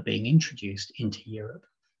 fungus rather, being introduced into Europe.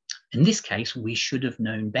 In this case, we should have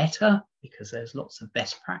known better because there's lots of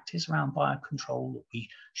best practice around biocontrol that we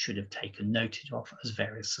should have taken notice of as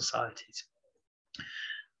various societies.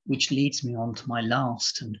 Which leads me on to my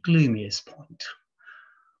last and gloomiest point.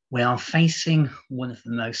 We are facing one of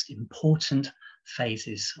the most important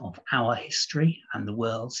phases of our history and the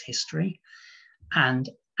world's history. And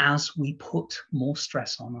as we put more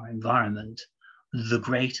stress on our environment, the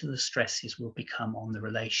greater the stresses will become on the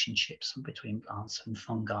relationships between plants and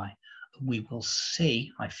fungi. We will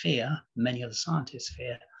see, I fear, many other scientists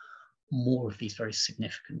fear, more of these very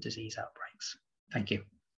significant disease outbreaks. Thank you.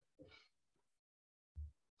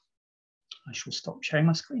 I shall stop sharing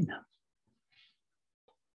my screen now.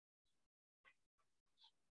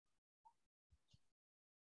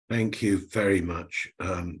 Thank you very much,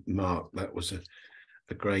 Mark. That was a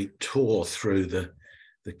great tour through the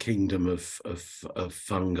kingdom of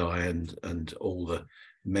fungi and all the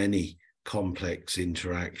many complex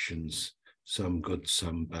interactions, some good,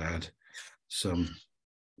 some bad, some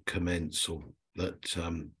commensal that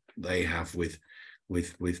they have with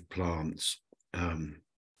plants.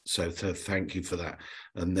 So thank you for that.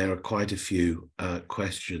 And there are quite a few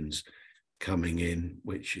questions coming in,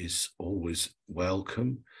 which is always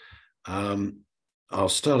welcome. I'll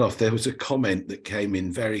start off. There was a comment that came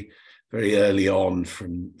in very, very early on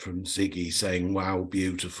from Ziggy saying, "Wow,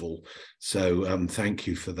 beautiful." So thank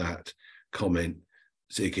you for that comment,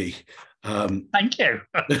 Ziggy. Thank you.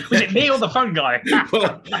 Was it me or the fungi?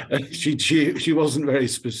 Well, she wasn't very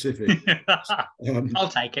specific. I'll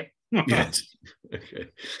take it. Yes. Okay.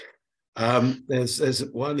 There's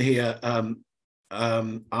one here.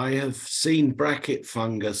 I have seen bracket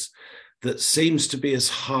fungus that seems to be as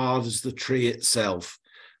hard as the tree itself.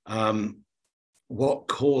 What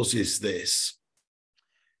causes this?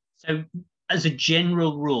 So, as a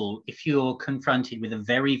general rule, if you're confronted with a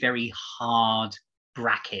very, very hard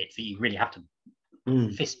bracket that you really have to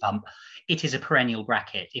fist bump, it is a perennial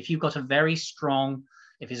bracket. If you've got a very strong,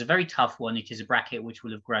 if it's a very tough one, it is a bracket which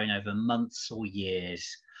will have grown over months or years.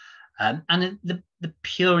 And the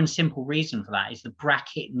pure and simple reason for that is the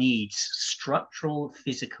bracket needs structural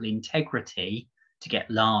physical integrity to get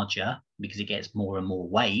larger because it gets more and more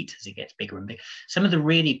weight as it gets bigger and bigger. Some of the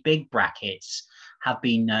really big brackets have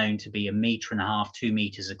been known to be 1.5 meters, 2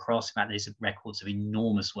 meters across. In fact, there's records of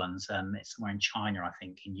enormous ones. It's somewhere in China, I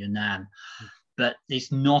think, in Yunnan. But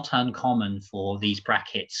it's not uncommon for these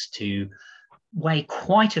brackets to weigh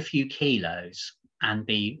quite a few kilos and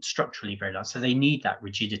be structurally very large. So they need that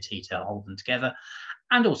rigidity to hold them together.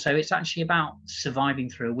 And also it's actually about surviving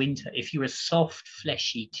through a winter. If you're a soft,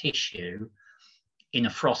 fleshy tissue in a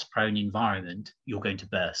frost-prone environment, you're going to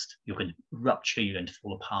burst, you're going to rupture, you're going to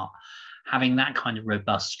fall apart. Having that kind of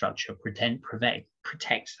robust structure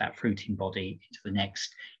protects that fruiting body into the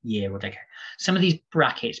next year or decade. Some of these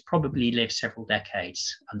brackets probably live several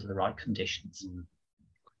decades under the right conditions.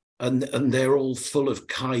 And they're all full of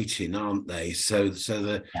chitin, aren't they? So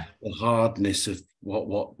the hardness of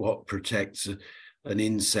what protects an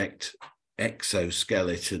insect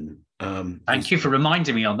exoskeleton. Thank you for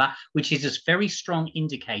reminding me on that, which is a very strong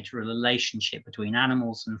indicator of the relationship between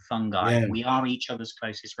animals and fungi. Yeah. We are each other's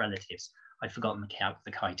closest relatives. I'd forgotten the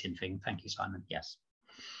chitin thing. Thank you, Simon. Yes.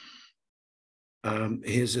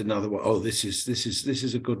 Here's another one. Oh, this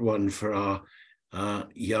is a good one for our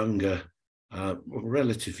younger.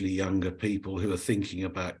 Relatively younger people who are thinking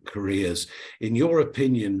about careers. In your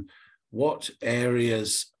opinion, what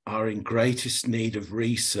areas are in greatest need of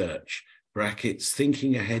research, brackets,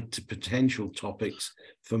 thinking ahead to potential topics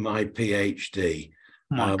for my PhD?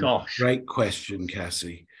 My gosh. Great question,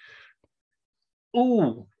 Cassie.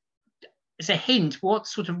 Oh, as a hint, what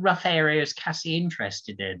sort of rough areas is Cassie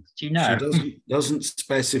interested in? Do you know? She doesn't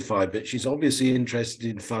specify, but she's obviously interested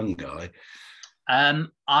in fungi.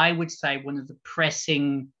 I would say one of the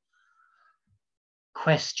pressing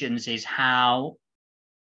questions is how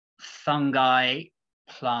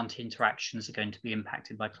fungi-plant interactions are going to be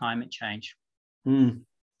impacted by climate change.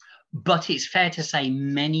 But it's fair to say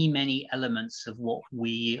many elements of what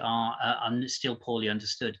we are still poorly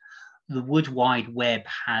understood. The Wood Wide Web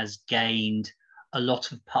has gained a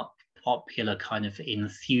lot of popular kind of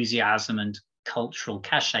enthusiasm and cultural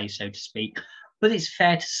cachet, so to speak. But it's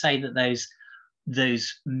fair to say that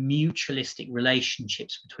those mutualistic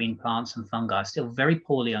relationships between plants and fungi are still very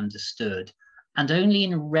poorly understood, and only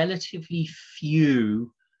in relatively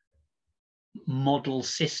few model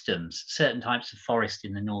systems, certain types of forest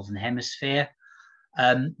in the Northern Hemisphere.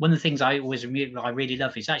 One of the things I really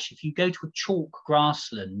love is actually if you go to a chalk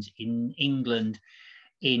grassland in England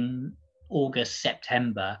in August,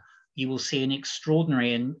 September, you will see an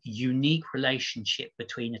extraordinary and unique relationship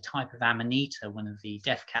between a type of Amanita, one of the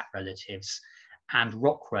death cap relatives, and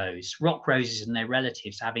rock rose. Rock roses and their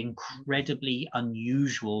relatives have incredibly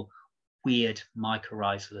unusual, weird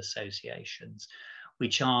mycorrhizal associations,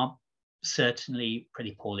 which are certainly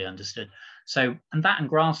pretty poorly understood. So, and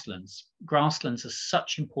grasslands. Grasslands are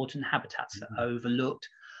such important habitats that are overlooked.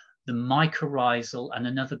 The mycorrhizal and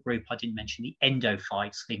another group I didn't mention, the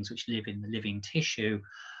endophytes, things which live in the living tissue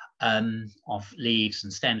of leaves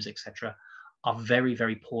and stems, etc., are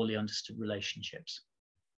very poorly understood relationships.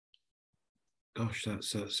 Gosh,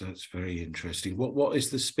 that's very interesting. What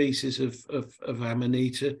is the species of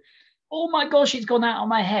Amanita? Oh my gosh, it's gone out of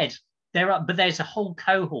my head. But there's a whole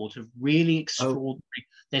cohort of really extraordinary.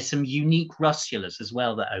 There's some unique russulas as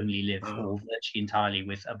well that only live or virtually entirely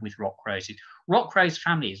with rock roses. Rock rose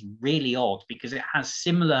family is really odd because it has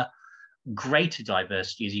similar greater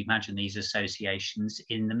diversity as you imagine these associations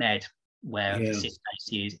in the Med, where the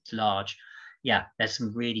Cistaceae is large. Yeah, there's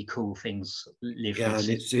some really cool things live. Yeah, and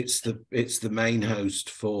it's the main host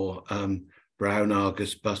for brown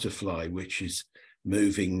Argus butterfly, which is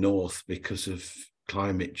moving north because of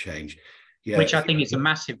climate change. Yeah, which I think is a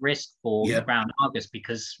massive risk for the brown Argus,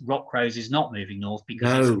 because rock rose is not moving north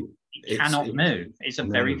because it cannot move. It's a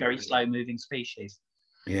very slow moving species.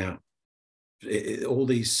 Yeah. All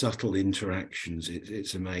these subtle interactions,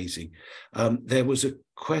 it's amazing. There was a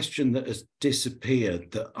question that has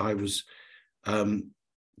disappeared that I was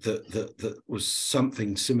that was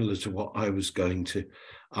something similar to what I was going to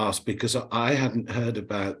ask, because I hadn't heard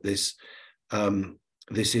about this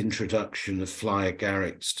this introduction of fly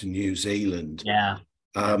agarics to New Zealand. Yeah.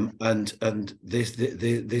 And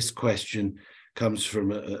this question comes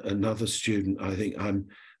from another student. I think I'm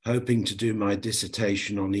hoping to do my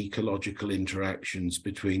dissertation on ecological interactions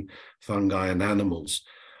between fungi and animals.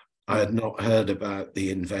 I had not heard about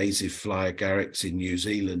the invasive fly agarics in New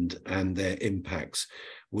Zealand and their impacts.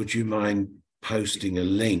 Would you mind posting a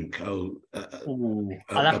link? You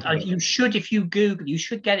should, if you Google, you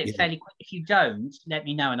should get it fairly quick. If you don't, let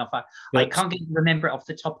me know. And I can't remember it off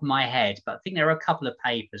the top of my head, but I think there are a couple of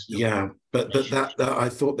papers. But that I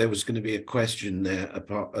thought there was going to be a question there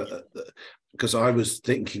apart because I was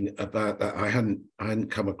thinking about that. I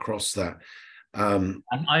hadn't come across that. I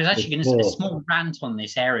was actually going to say a small rant on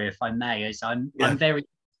this area, if I may.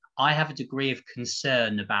 I have a degree of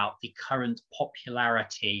concern about the current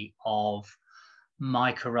popularity of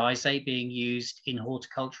mycorrhizae being used in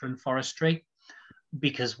horticulture and forestry,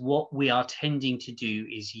 because what we are tending to do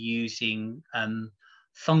is using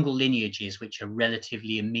fungal lineages which are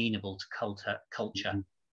relatively amenable to culture,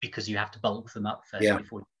 because you have to bulk them up first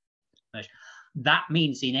before you merge. That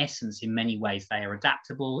means, in essence, in many ways, they are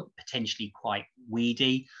adaptable, potentially quite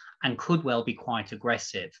weedy, and could well be quite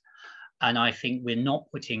aggressive. And I think we're not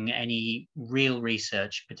putting any real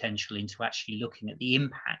research potential into actually looking at the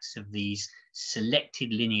impacts of these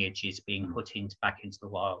selected lineages being put back into the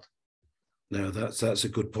wild. No, that's a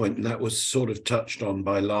good point. And that was sort of touched on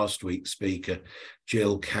by last week's speaker,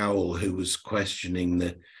 Jill Cowell, who was questioning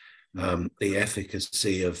the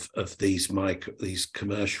efficacy of these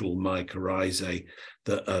commercial mycorrhizae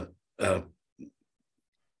that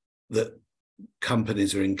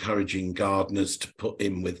companies are encouraging gardeners to put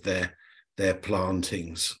in with their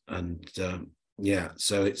plantings. And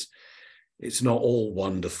so it's not all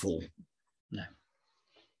wonderful. No.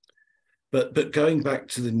 But going back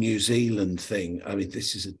to the New Zealand thing, I mean,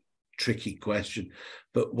 this is a tricky question,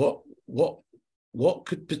 but what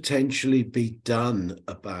could potentially be done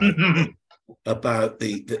about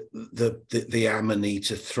the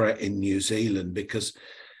Amanita threat in New Zealand? Because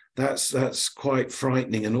that's quite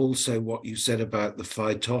frightening. And also what you said about the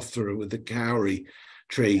Phytophthora with the kauri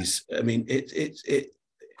trees. I mean, it's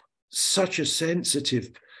such a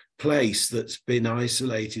sensitive place that's been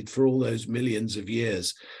isolated for all those millions of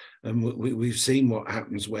years. And we've seen what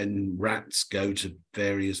happens when rats go to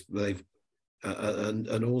various,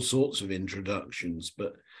 and all sorts of introductions.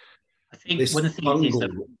 But I think one of the things is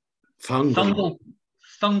that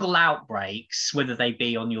fungal outbreaks, whether they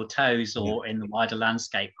be on your toes or in the wider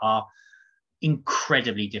landscape, are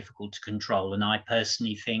incredibly difficult to control. And I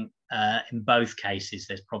personally think in both cases,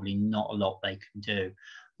 there's probably not a lot they can do.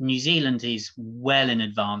 New Zealand is well in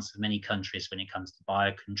advance of many countries when it comes to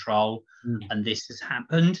biocontrol, and this has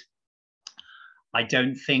happened. I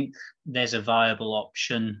don't think there's a viable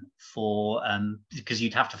option for, because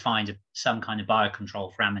you'd have to find some kind of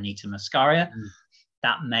biocontrol for Amanita muscaria.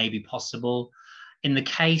 That may be possible. In the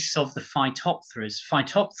case of the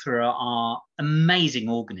Phytophthora are amazing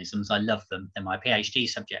organisms. I love them. They're my PhD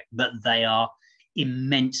subject, but they are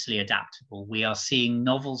immensely adaptable. We are seeing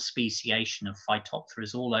novel speciation of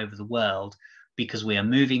Phytophthora all over the world because we are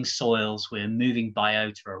moving soils, we're moving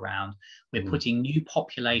biota around, we're putting new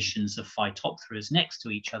populations of Phytophthora next to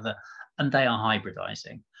each other, and they are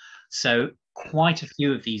hybridizing. So quite a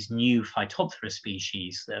few of these new Phytophthora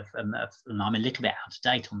species, and I'm a little bit out of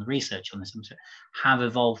date on the research on this, have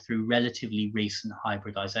evolved through relatively recent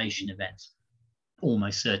hybridization events,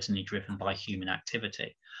 almost certainly driven by human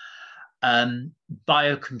activity.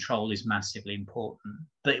 Biocontrol is massively important,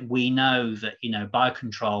 but we know that, you know,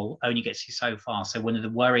 biocontrol only gets you so far. So one of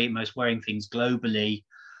the most worrying things globally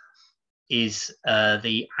is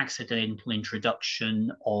the accidental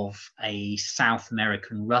introduction of a South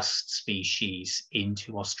American rust species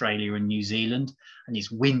into Australia and New Zealand, and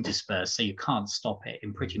it's wind dispersed, so you can't stop it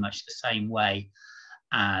in pretty much the same way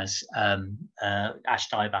as ash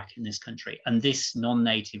dieback in this country. And this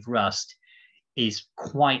non-native rust is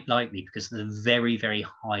quite likely, because of the very, very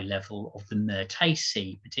high level of the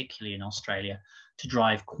Myrtaceae, particularly in Australia, to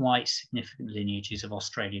drive quite significant lineages of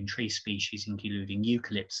Australian tree species, including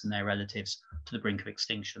eucalypts and their relatives, to the brink of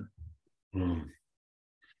extinction.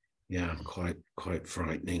 Yeah, quite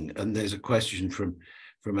frightening. And there's a question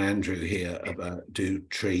from Andrew here about, do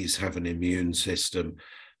trees have an immune system?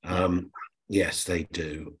 Yes, they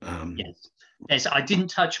do. Yes. I didn't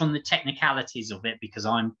touch on the technicalities of it because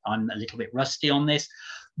I'm a little bit rusty on this,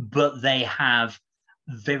 but they have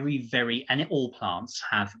very, very, and all plants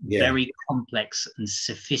have very complex and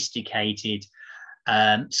sophisticated,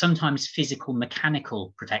 sometimes physical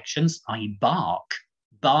mechanical protections, i.e. bark.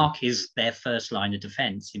 Bark is their first line of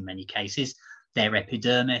defense in many cases, their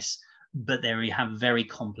epidermis, but they have very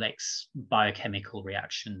complex biochemical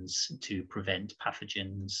reactions to prevent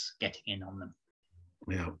pathogens getting in on them.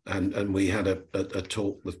 Yeah, and we had a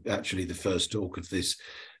talk, actually the first talk of this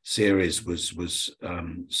series was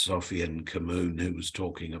Sofian Kamoun, who was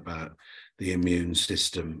talking about the immune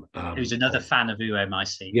system. Who's another fan of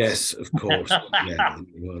oomycetes. Yes, of course. Yeah,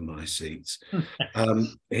 oomycetes.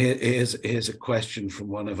 Here's a question from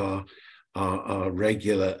one of our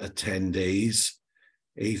regular attendees.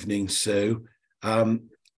 Evening, Sue.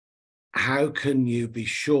 How can you be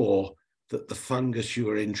sure that the fungus you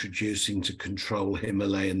are introducing to control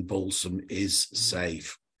Himalayan balsam is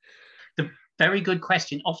safe? The very good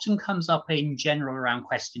question often comes up in general around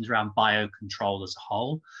questions around biocontrol as a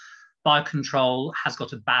whole. Biocontrol has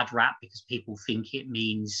got a bad rap because people think it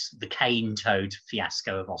means the cane toad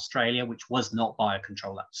fiasco of Australia, which was not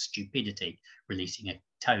biocontrol, that was stupidity, releasing a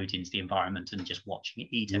toad into the environment and just watching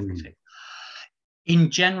it eat everything.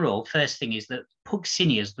 In general, first thing is that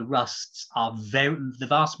Puccinias, the rusts, are the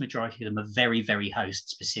vast majority of them are very, very host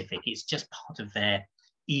specific. It's just part of their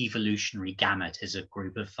evolutionary gamut as a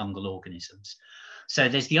group of fungal organisms. So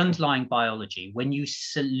there's the underlying biology. When you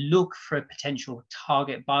look for a potential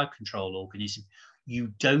target biocontrol organism,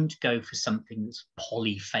 you don't go for something that's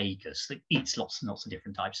polyphagous, that eats lots and lots of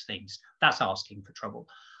different types of things. That's asking for trouble.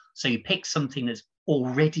 So you pick something that's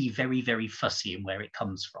already very, very fussy in where it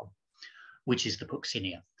comes from, which is the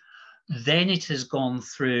Puccinia. Then it has gone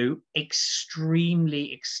through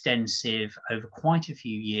extremely extensive, over quite a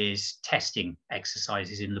few years, testing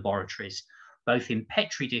exercises in laboratories, both in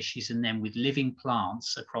Petri dishes and then with living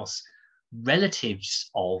plants across relatives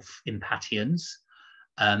of impatiens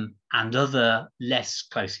and other less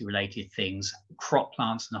closely related things, crop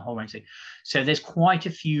plants and a whole range of things. So there's quite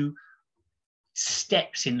a few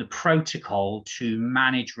steps in the protocol to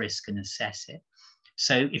manage risk and assess it.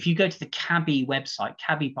 So if you go to the CABI website,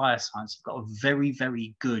 CABI Bioscience have got a very,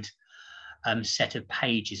 very good set of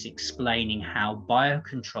pages explaining how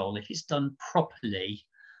biocontrol, if it's done properly,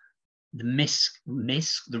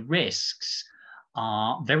 the risks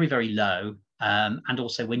are very, very low. And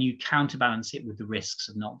also when you counterbalance it with the risks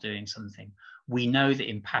of not doing something, we know that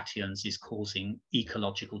impatiens is causing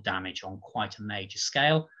ecological damage on quite a major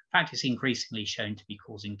scale. In fact, it's increasingly shown to be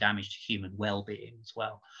causing damage to human well-being as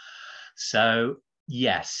well. So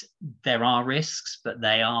yes, there are risks, but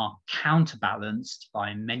they are counterbalanced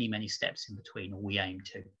by many, many steps in between, or we aim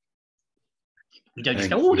to. We don't just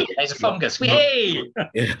Thank go, oh, you. there's a fungus. Yay!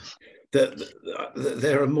 Yeah,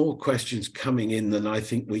 there are more questions coming in than I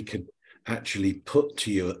think we could actually put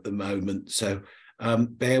to you at the moment. So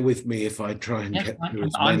bear with me if I try and get through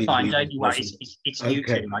as I'm many fine. as Don't you worry. possible. It's Okay.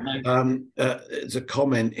 YouTube. I know. There's a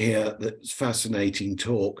comment here that's fascinating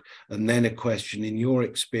talk, and then a question. In your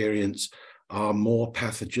experience, are more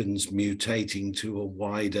pathogens mutating to a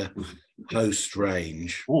wider host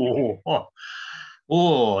range?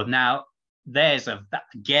 Now there's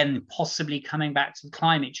again, possibly coming back to the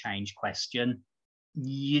climate change question.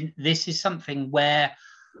 This is something where,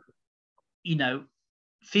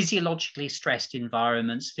 physiologically stressed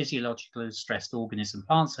environments, physiologically stressed organisms,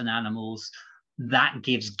 plants and animals, that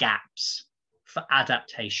gives gaps for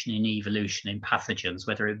adaptation in evolution in pathogens,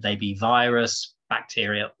 whether they be virus,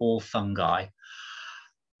 bacteria, or fungi.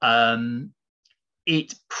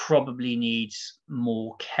 It probably needs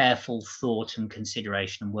more careful thought and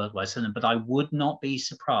consideration and worldwide, but I would not be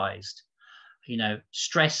surprised.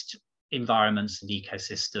 Stressed environments and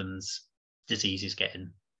ecosystems, diseases get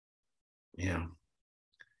in. Yeah.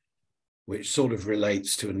 Which sort of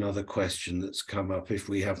relates to another question that's come up. If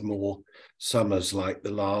we have more summers like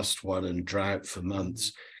the last one and drought for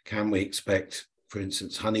months, can we expect, for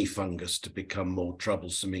instance, honey fungus to become more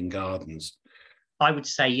troublesome in gardens? I would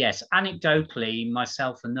say yes. Anecdotally,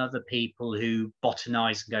 myself and other people who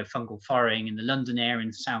botanize and go fungal foraging in the London area in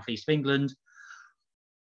the southeast of England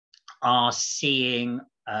are seeing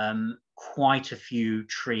quite a few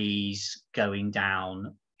trees going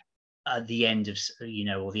down at the end of,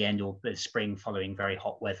 or the end of the spring following very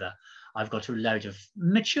hot weather. I've got a load of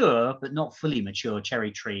mature, but not fully mature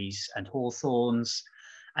cherry trees and hawthorns,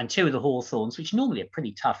 and 2 of the hawthorns, which normally are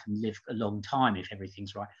pretty tough and live a long time if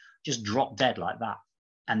everything's right, just dropped dead like that.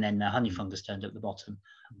 And then the honey fungus turned up the bottom.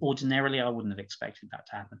 Ordinarily, I wouldn't have expected that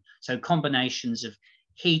to happen. So combinations of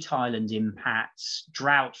heat island impacts,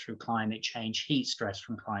 drought through climate change, heat stress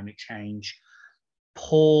from climate change,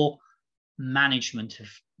 poor management of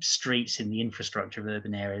streets in the infrastructure of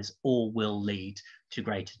urban areas, all will lead to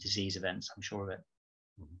greater disease events, I'm sure of it.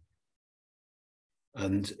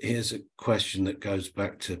 And here's a question that goes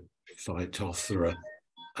back to Phytophthora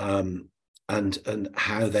and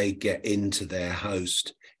how they get into their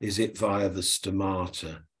host. Is it via the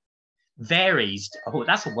stomata? Varies. Oh,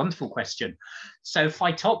 that's a wonderful question. So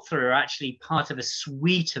Phytophthora are actually part of a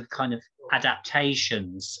suite of kind of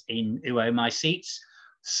adaptations in oomycetes.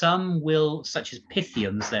 Some will, such as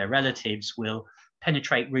pythiums, their relatives, will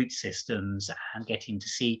penetrate root systems and get into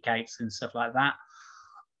seed cakes and stuff like that.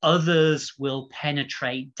 Others will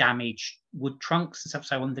penetrate damaged wood trunks and stuff.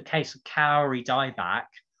 So in the case of cowrie dieback,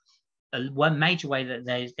 one major way that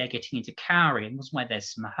they're getting into cowrie, and why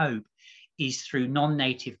there's some hope, is through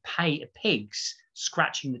non-native pigs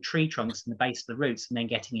scratching the tree trunks and the base of the roots and then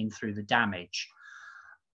getting in through the damage.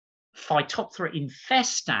 Phytophthora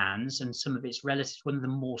infestans and some of its relatives, one of the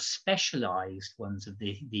more specialized ones of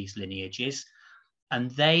these lineages, and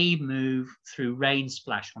they move through rain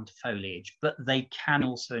splash onto foliage, but they can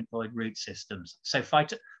also avoid root systems. So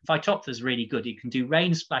Phytophthora is really good. It can do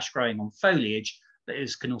rain splash growing on foliage, but it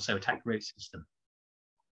can also attack the root system.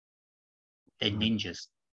 They're ninjas.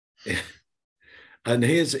 Yeah. And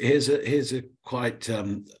here's a quite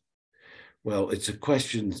well, it's a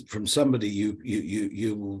question from somebody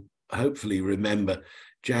you will hopefully remember,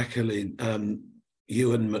 Jacqueline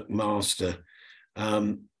Ewan McMaster.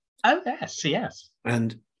 Oh yes.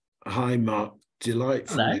 And hi, Mark.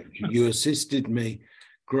 Delightful. Hello. You assisted me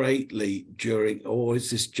greatly during, or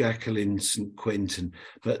is this Jacqueline St. Quintin?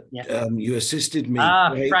 But yeah. You assisted me.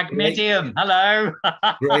 Fragmidium. Hello.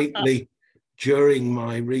 Greatly during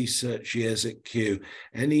my research years at Kew.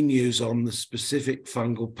 Any news on the specific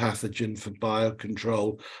fungal pathogen for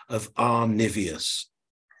biocontrol of R. niveus?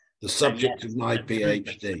 The subject of my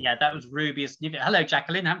PhD. Yeah, that was Rubius niveus. Hello,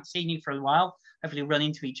 Jacqueline. Haven't seen you for a while. Hopefully we'll run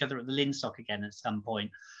into each other at the Linstock again at some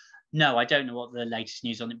point. No, I don't know what the latest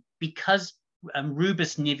news on it, because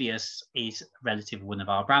Rubus niveus is a relative of one of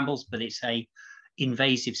our brambles, but it's a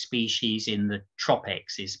invasive species in the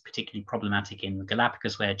tropics, is particularly problematic in the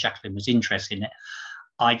Galapagos, where Jacqueline was interested in it.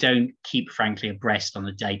 I don't keep, frankly, abreast on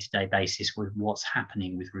a day-to-day basis with what's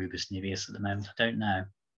happening with Rubus niveus at the moment. I don't know.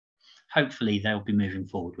 Hopefully they'll be moving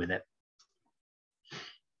forward with it.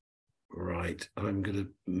 Right, I'm going to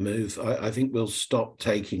move. I think we'll stop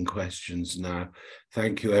taking questions now.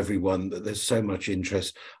 Thank you, everyone. There's so much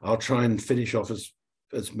interest. I'll try and finish off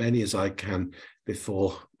as many as I can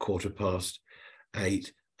before 8:15.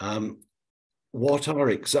 What are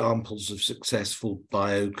examples of successful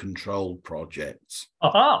biocontrol projects?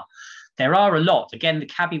 There are a lot. Again, the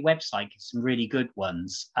CABI website gives some really good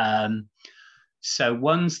ones. So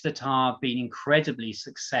ones that have been incredibly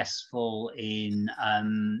successful in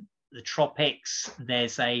the tropics,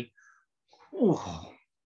 there's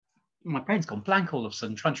my brain's gone blank all of a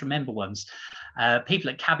sudden, trying to remember ones. People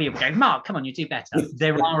at Cabbie are going, Mark, come on, you do better.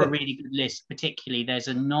 There are a really good list, particularly there's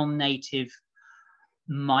a non-native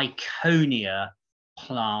Myconia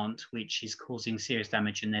plant, which is causing serious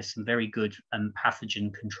damage, and there's some very good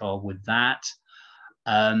pathogen control with that.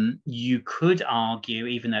 You could argue,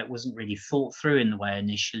 even though it wasn't really thought through in the way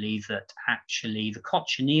initially, that actually the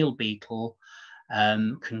cochineal beetle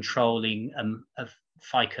controlling a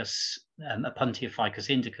ficus, Apuntia ficus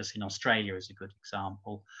indicus in Australia is a good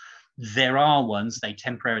example. There are ones, they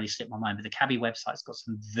temporarily slipped my mind, but the Cabbie website's got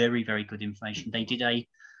some very, very good information. They did a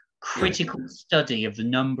critical study of the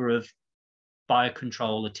number of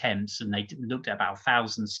biocontrol attempts, and they looked at about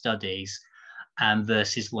 1,000 studies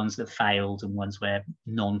versus ones that failed and ones where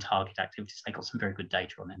non-target activities. They got some very good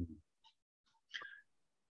data on it.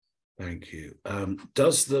 Thank you.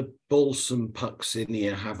 Does the balsam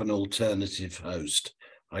puccinia have an alternative host?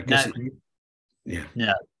 I guess no.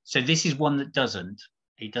 No. So this is one that doesn't.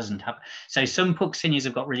 It doesn't have. So some puccinias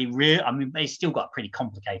have got really, I mean, it's still got pretty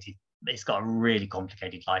complicated. It's got a really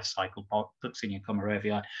complicated life cycle, Puccinia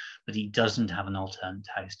comorovii, but it doesn't have an alternate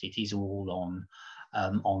host. It is all on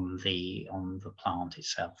the plant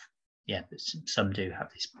itself. Yeah, but some do have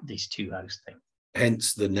this two host thing.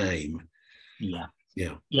 Hence the name. Yeah.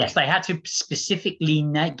 Yeah. Yes, they had to specifically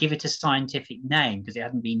give it a scientific name because it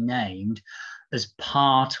hadn't been named as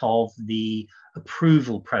part of the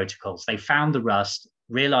approval protocols. They found the rust,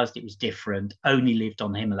 realized it was different, only lived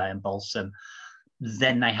on Himalayan balsam.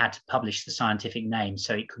 Then they had to publish the scientific name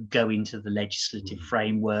so it could go into the legislative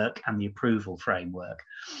framework and the approval framework.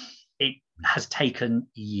 It has taken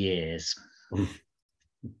years. A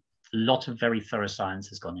lot of very thorough science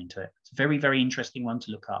has gone into it. It's a very, very interesting one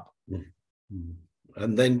to look up.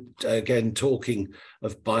 And then again, talking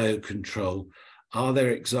of biocontrol, are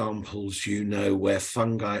there examples, where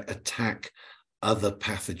fungi attack other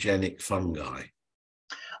pathogenic fungi?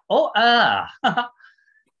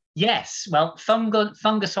 Yes. Well,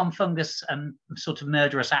 fungus on fungus sort of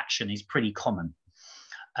murderous action is pretty common.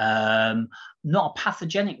 Not a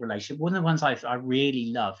pathogenic relationship. One of the ones I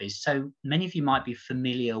really love is, so many of you might be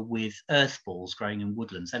familiar with earth balls growing in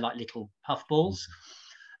woodlands. They're like little puff balls.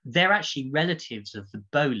 They're actually relatives of the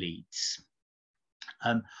boletes.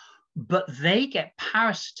 But they get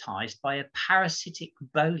parasitized by a parasitic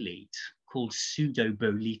bolete called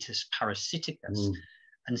Pseudoboletus parasiticus.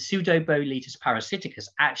 And Pseudoboletus parasiticus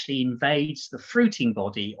actually invades the fruiting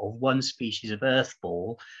body of one species of earth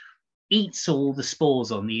ball, eats all the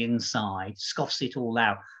spores on the inside, scoffs it all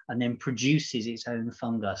out, and then produces its own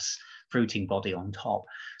fungus fruiting body on top.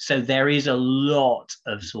 So there is a lot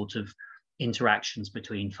of sort of interactions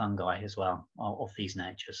between fungi as well of these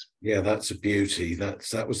natures. Yeah, that's a beauty.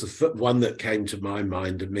 That was the one that came to my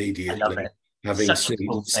mind immediately. I love it. Having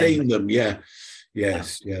seen them, yeah.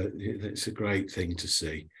 Yes, yeah, it's a great thing to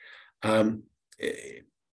see. And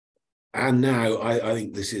now I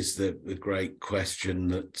think this is the great question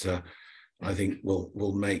that I think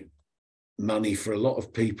will make money for a lot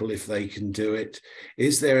of people if they can do it.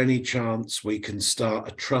 Is there any chance we can start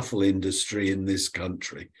a truffle industry in this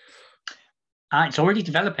country? It's already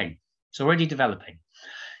developing. So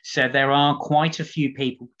there are quite a few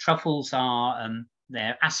people. Truffles are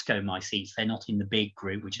they're ascomycetes. They're not in the big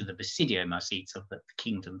group, which are the basidiomycetes of the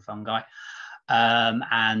kingdom fungi,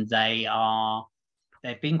 and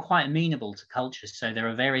they've been quite amenable to culture. So there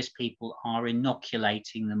are various people are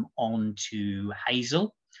inoculating them onto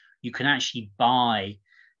hazel. You can actually buy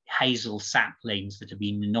hazel saplings that have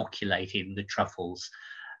been inoculated with the truffles.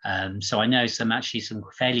 So I know some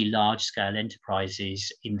fairly large scale enterprises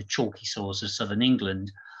in the chalky soils of southern England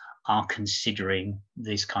are considering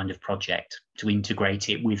this kind of project to integrate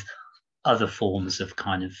it with other forms of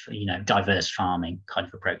kind of, diverse farming kind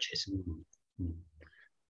of approaches.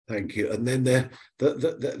 Thank you. And then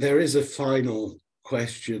there is a final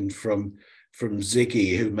question from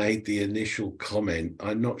Ziggy, who made the initial comment.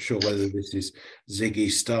 I'm not sure whether this is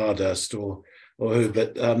Ziggy Stardust or who,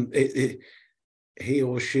 but he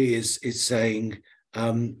or she is saying,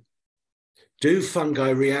 do fungi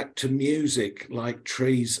react to music like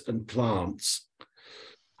trees and plants?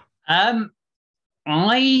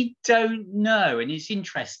 I don't know, and it's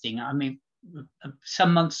interesting. I mean,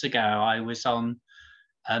 some months ago, I was on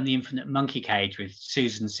the Infinite Monkey Cage with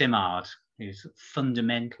Susan Simard, who's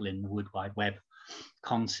fundamental in the Wood Wide Web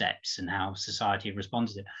concepts and how society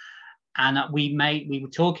responds to it. And we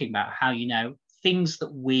were talking about how, things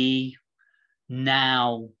that we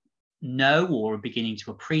now know or are beginning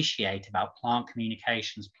to appreciate about plant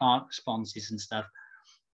communications, plant responses and stuff,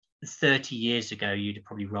 30 years ago, you'd have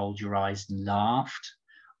probably rolled your eyes and laughed.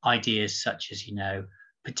 Ideas such as,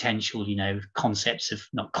 potential, concepts of,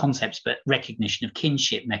 not concepts, but recognition of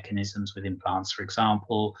kinship mechanisms within plants, for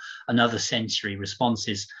example, and other sensory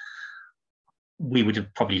responses, we would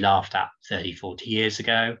have probably laughed at 30, 40 years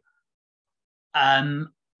ago.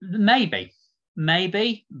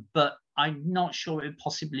 Maybe, but I'm not sure it would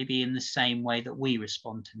possibly be in the same way that we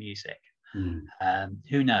respond to music.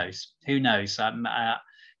 Who knows?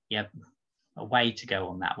 Yeah, a way to go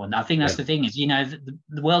on that one. I think that's the thing is,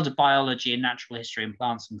 the world of biology and natural history and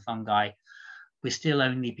plants and fungi, we're still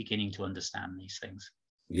only beginning to understand these things.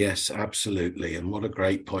 Yes, absolutely. And what a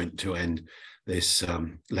great point to end this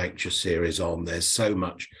lecture series on. There's so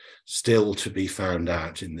much still to be found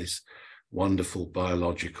out in this wonderful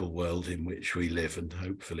biological world in which we live, and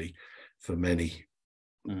hopefully for many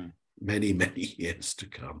years to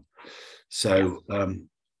come. So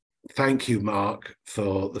thank you, Mark,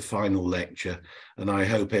 for the final lecture, and I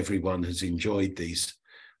hope everyone has enjoyed these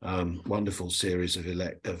wonderful series of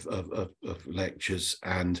lectures,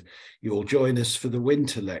 and you'll join us for the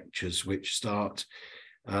winter lectures, which start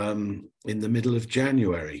in the middle of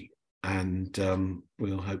January, and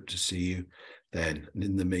we'll hope to see you then. And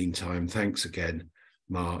in the meantime, thanks again,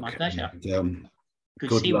 Mark. My pleasure. And,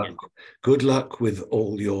 good luck with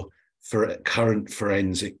all your current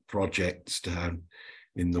forensic projects down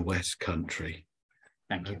in the West Country.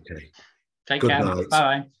 Thank you. Okay. Take care. Night.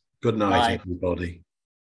 Bye. Good night, Bye. everybody.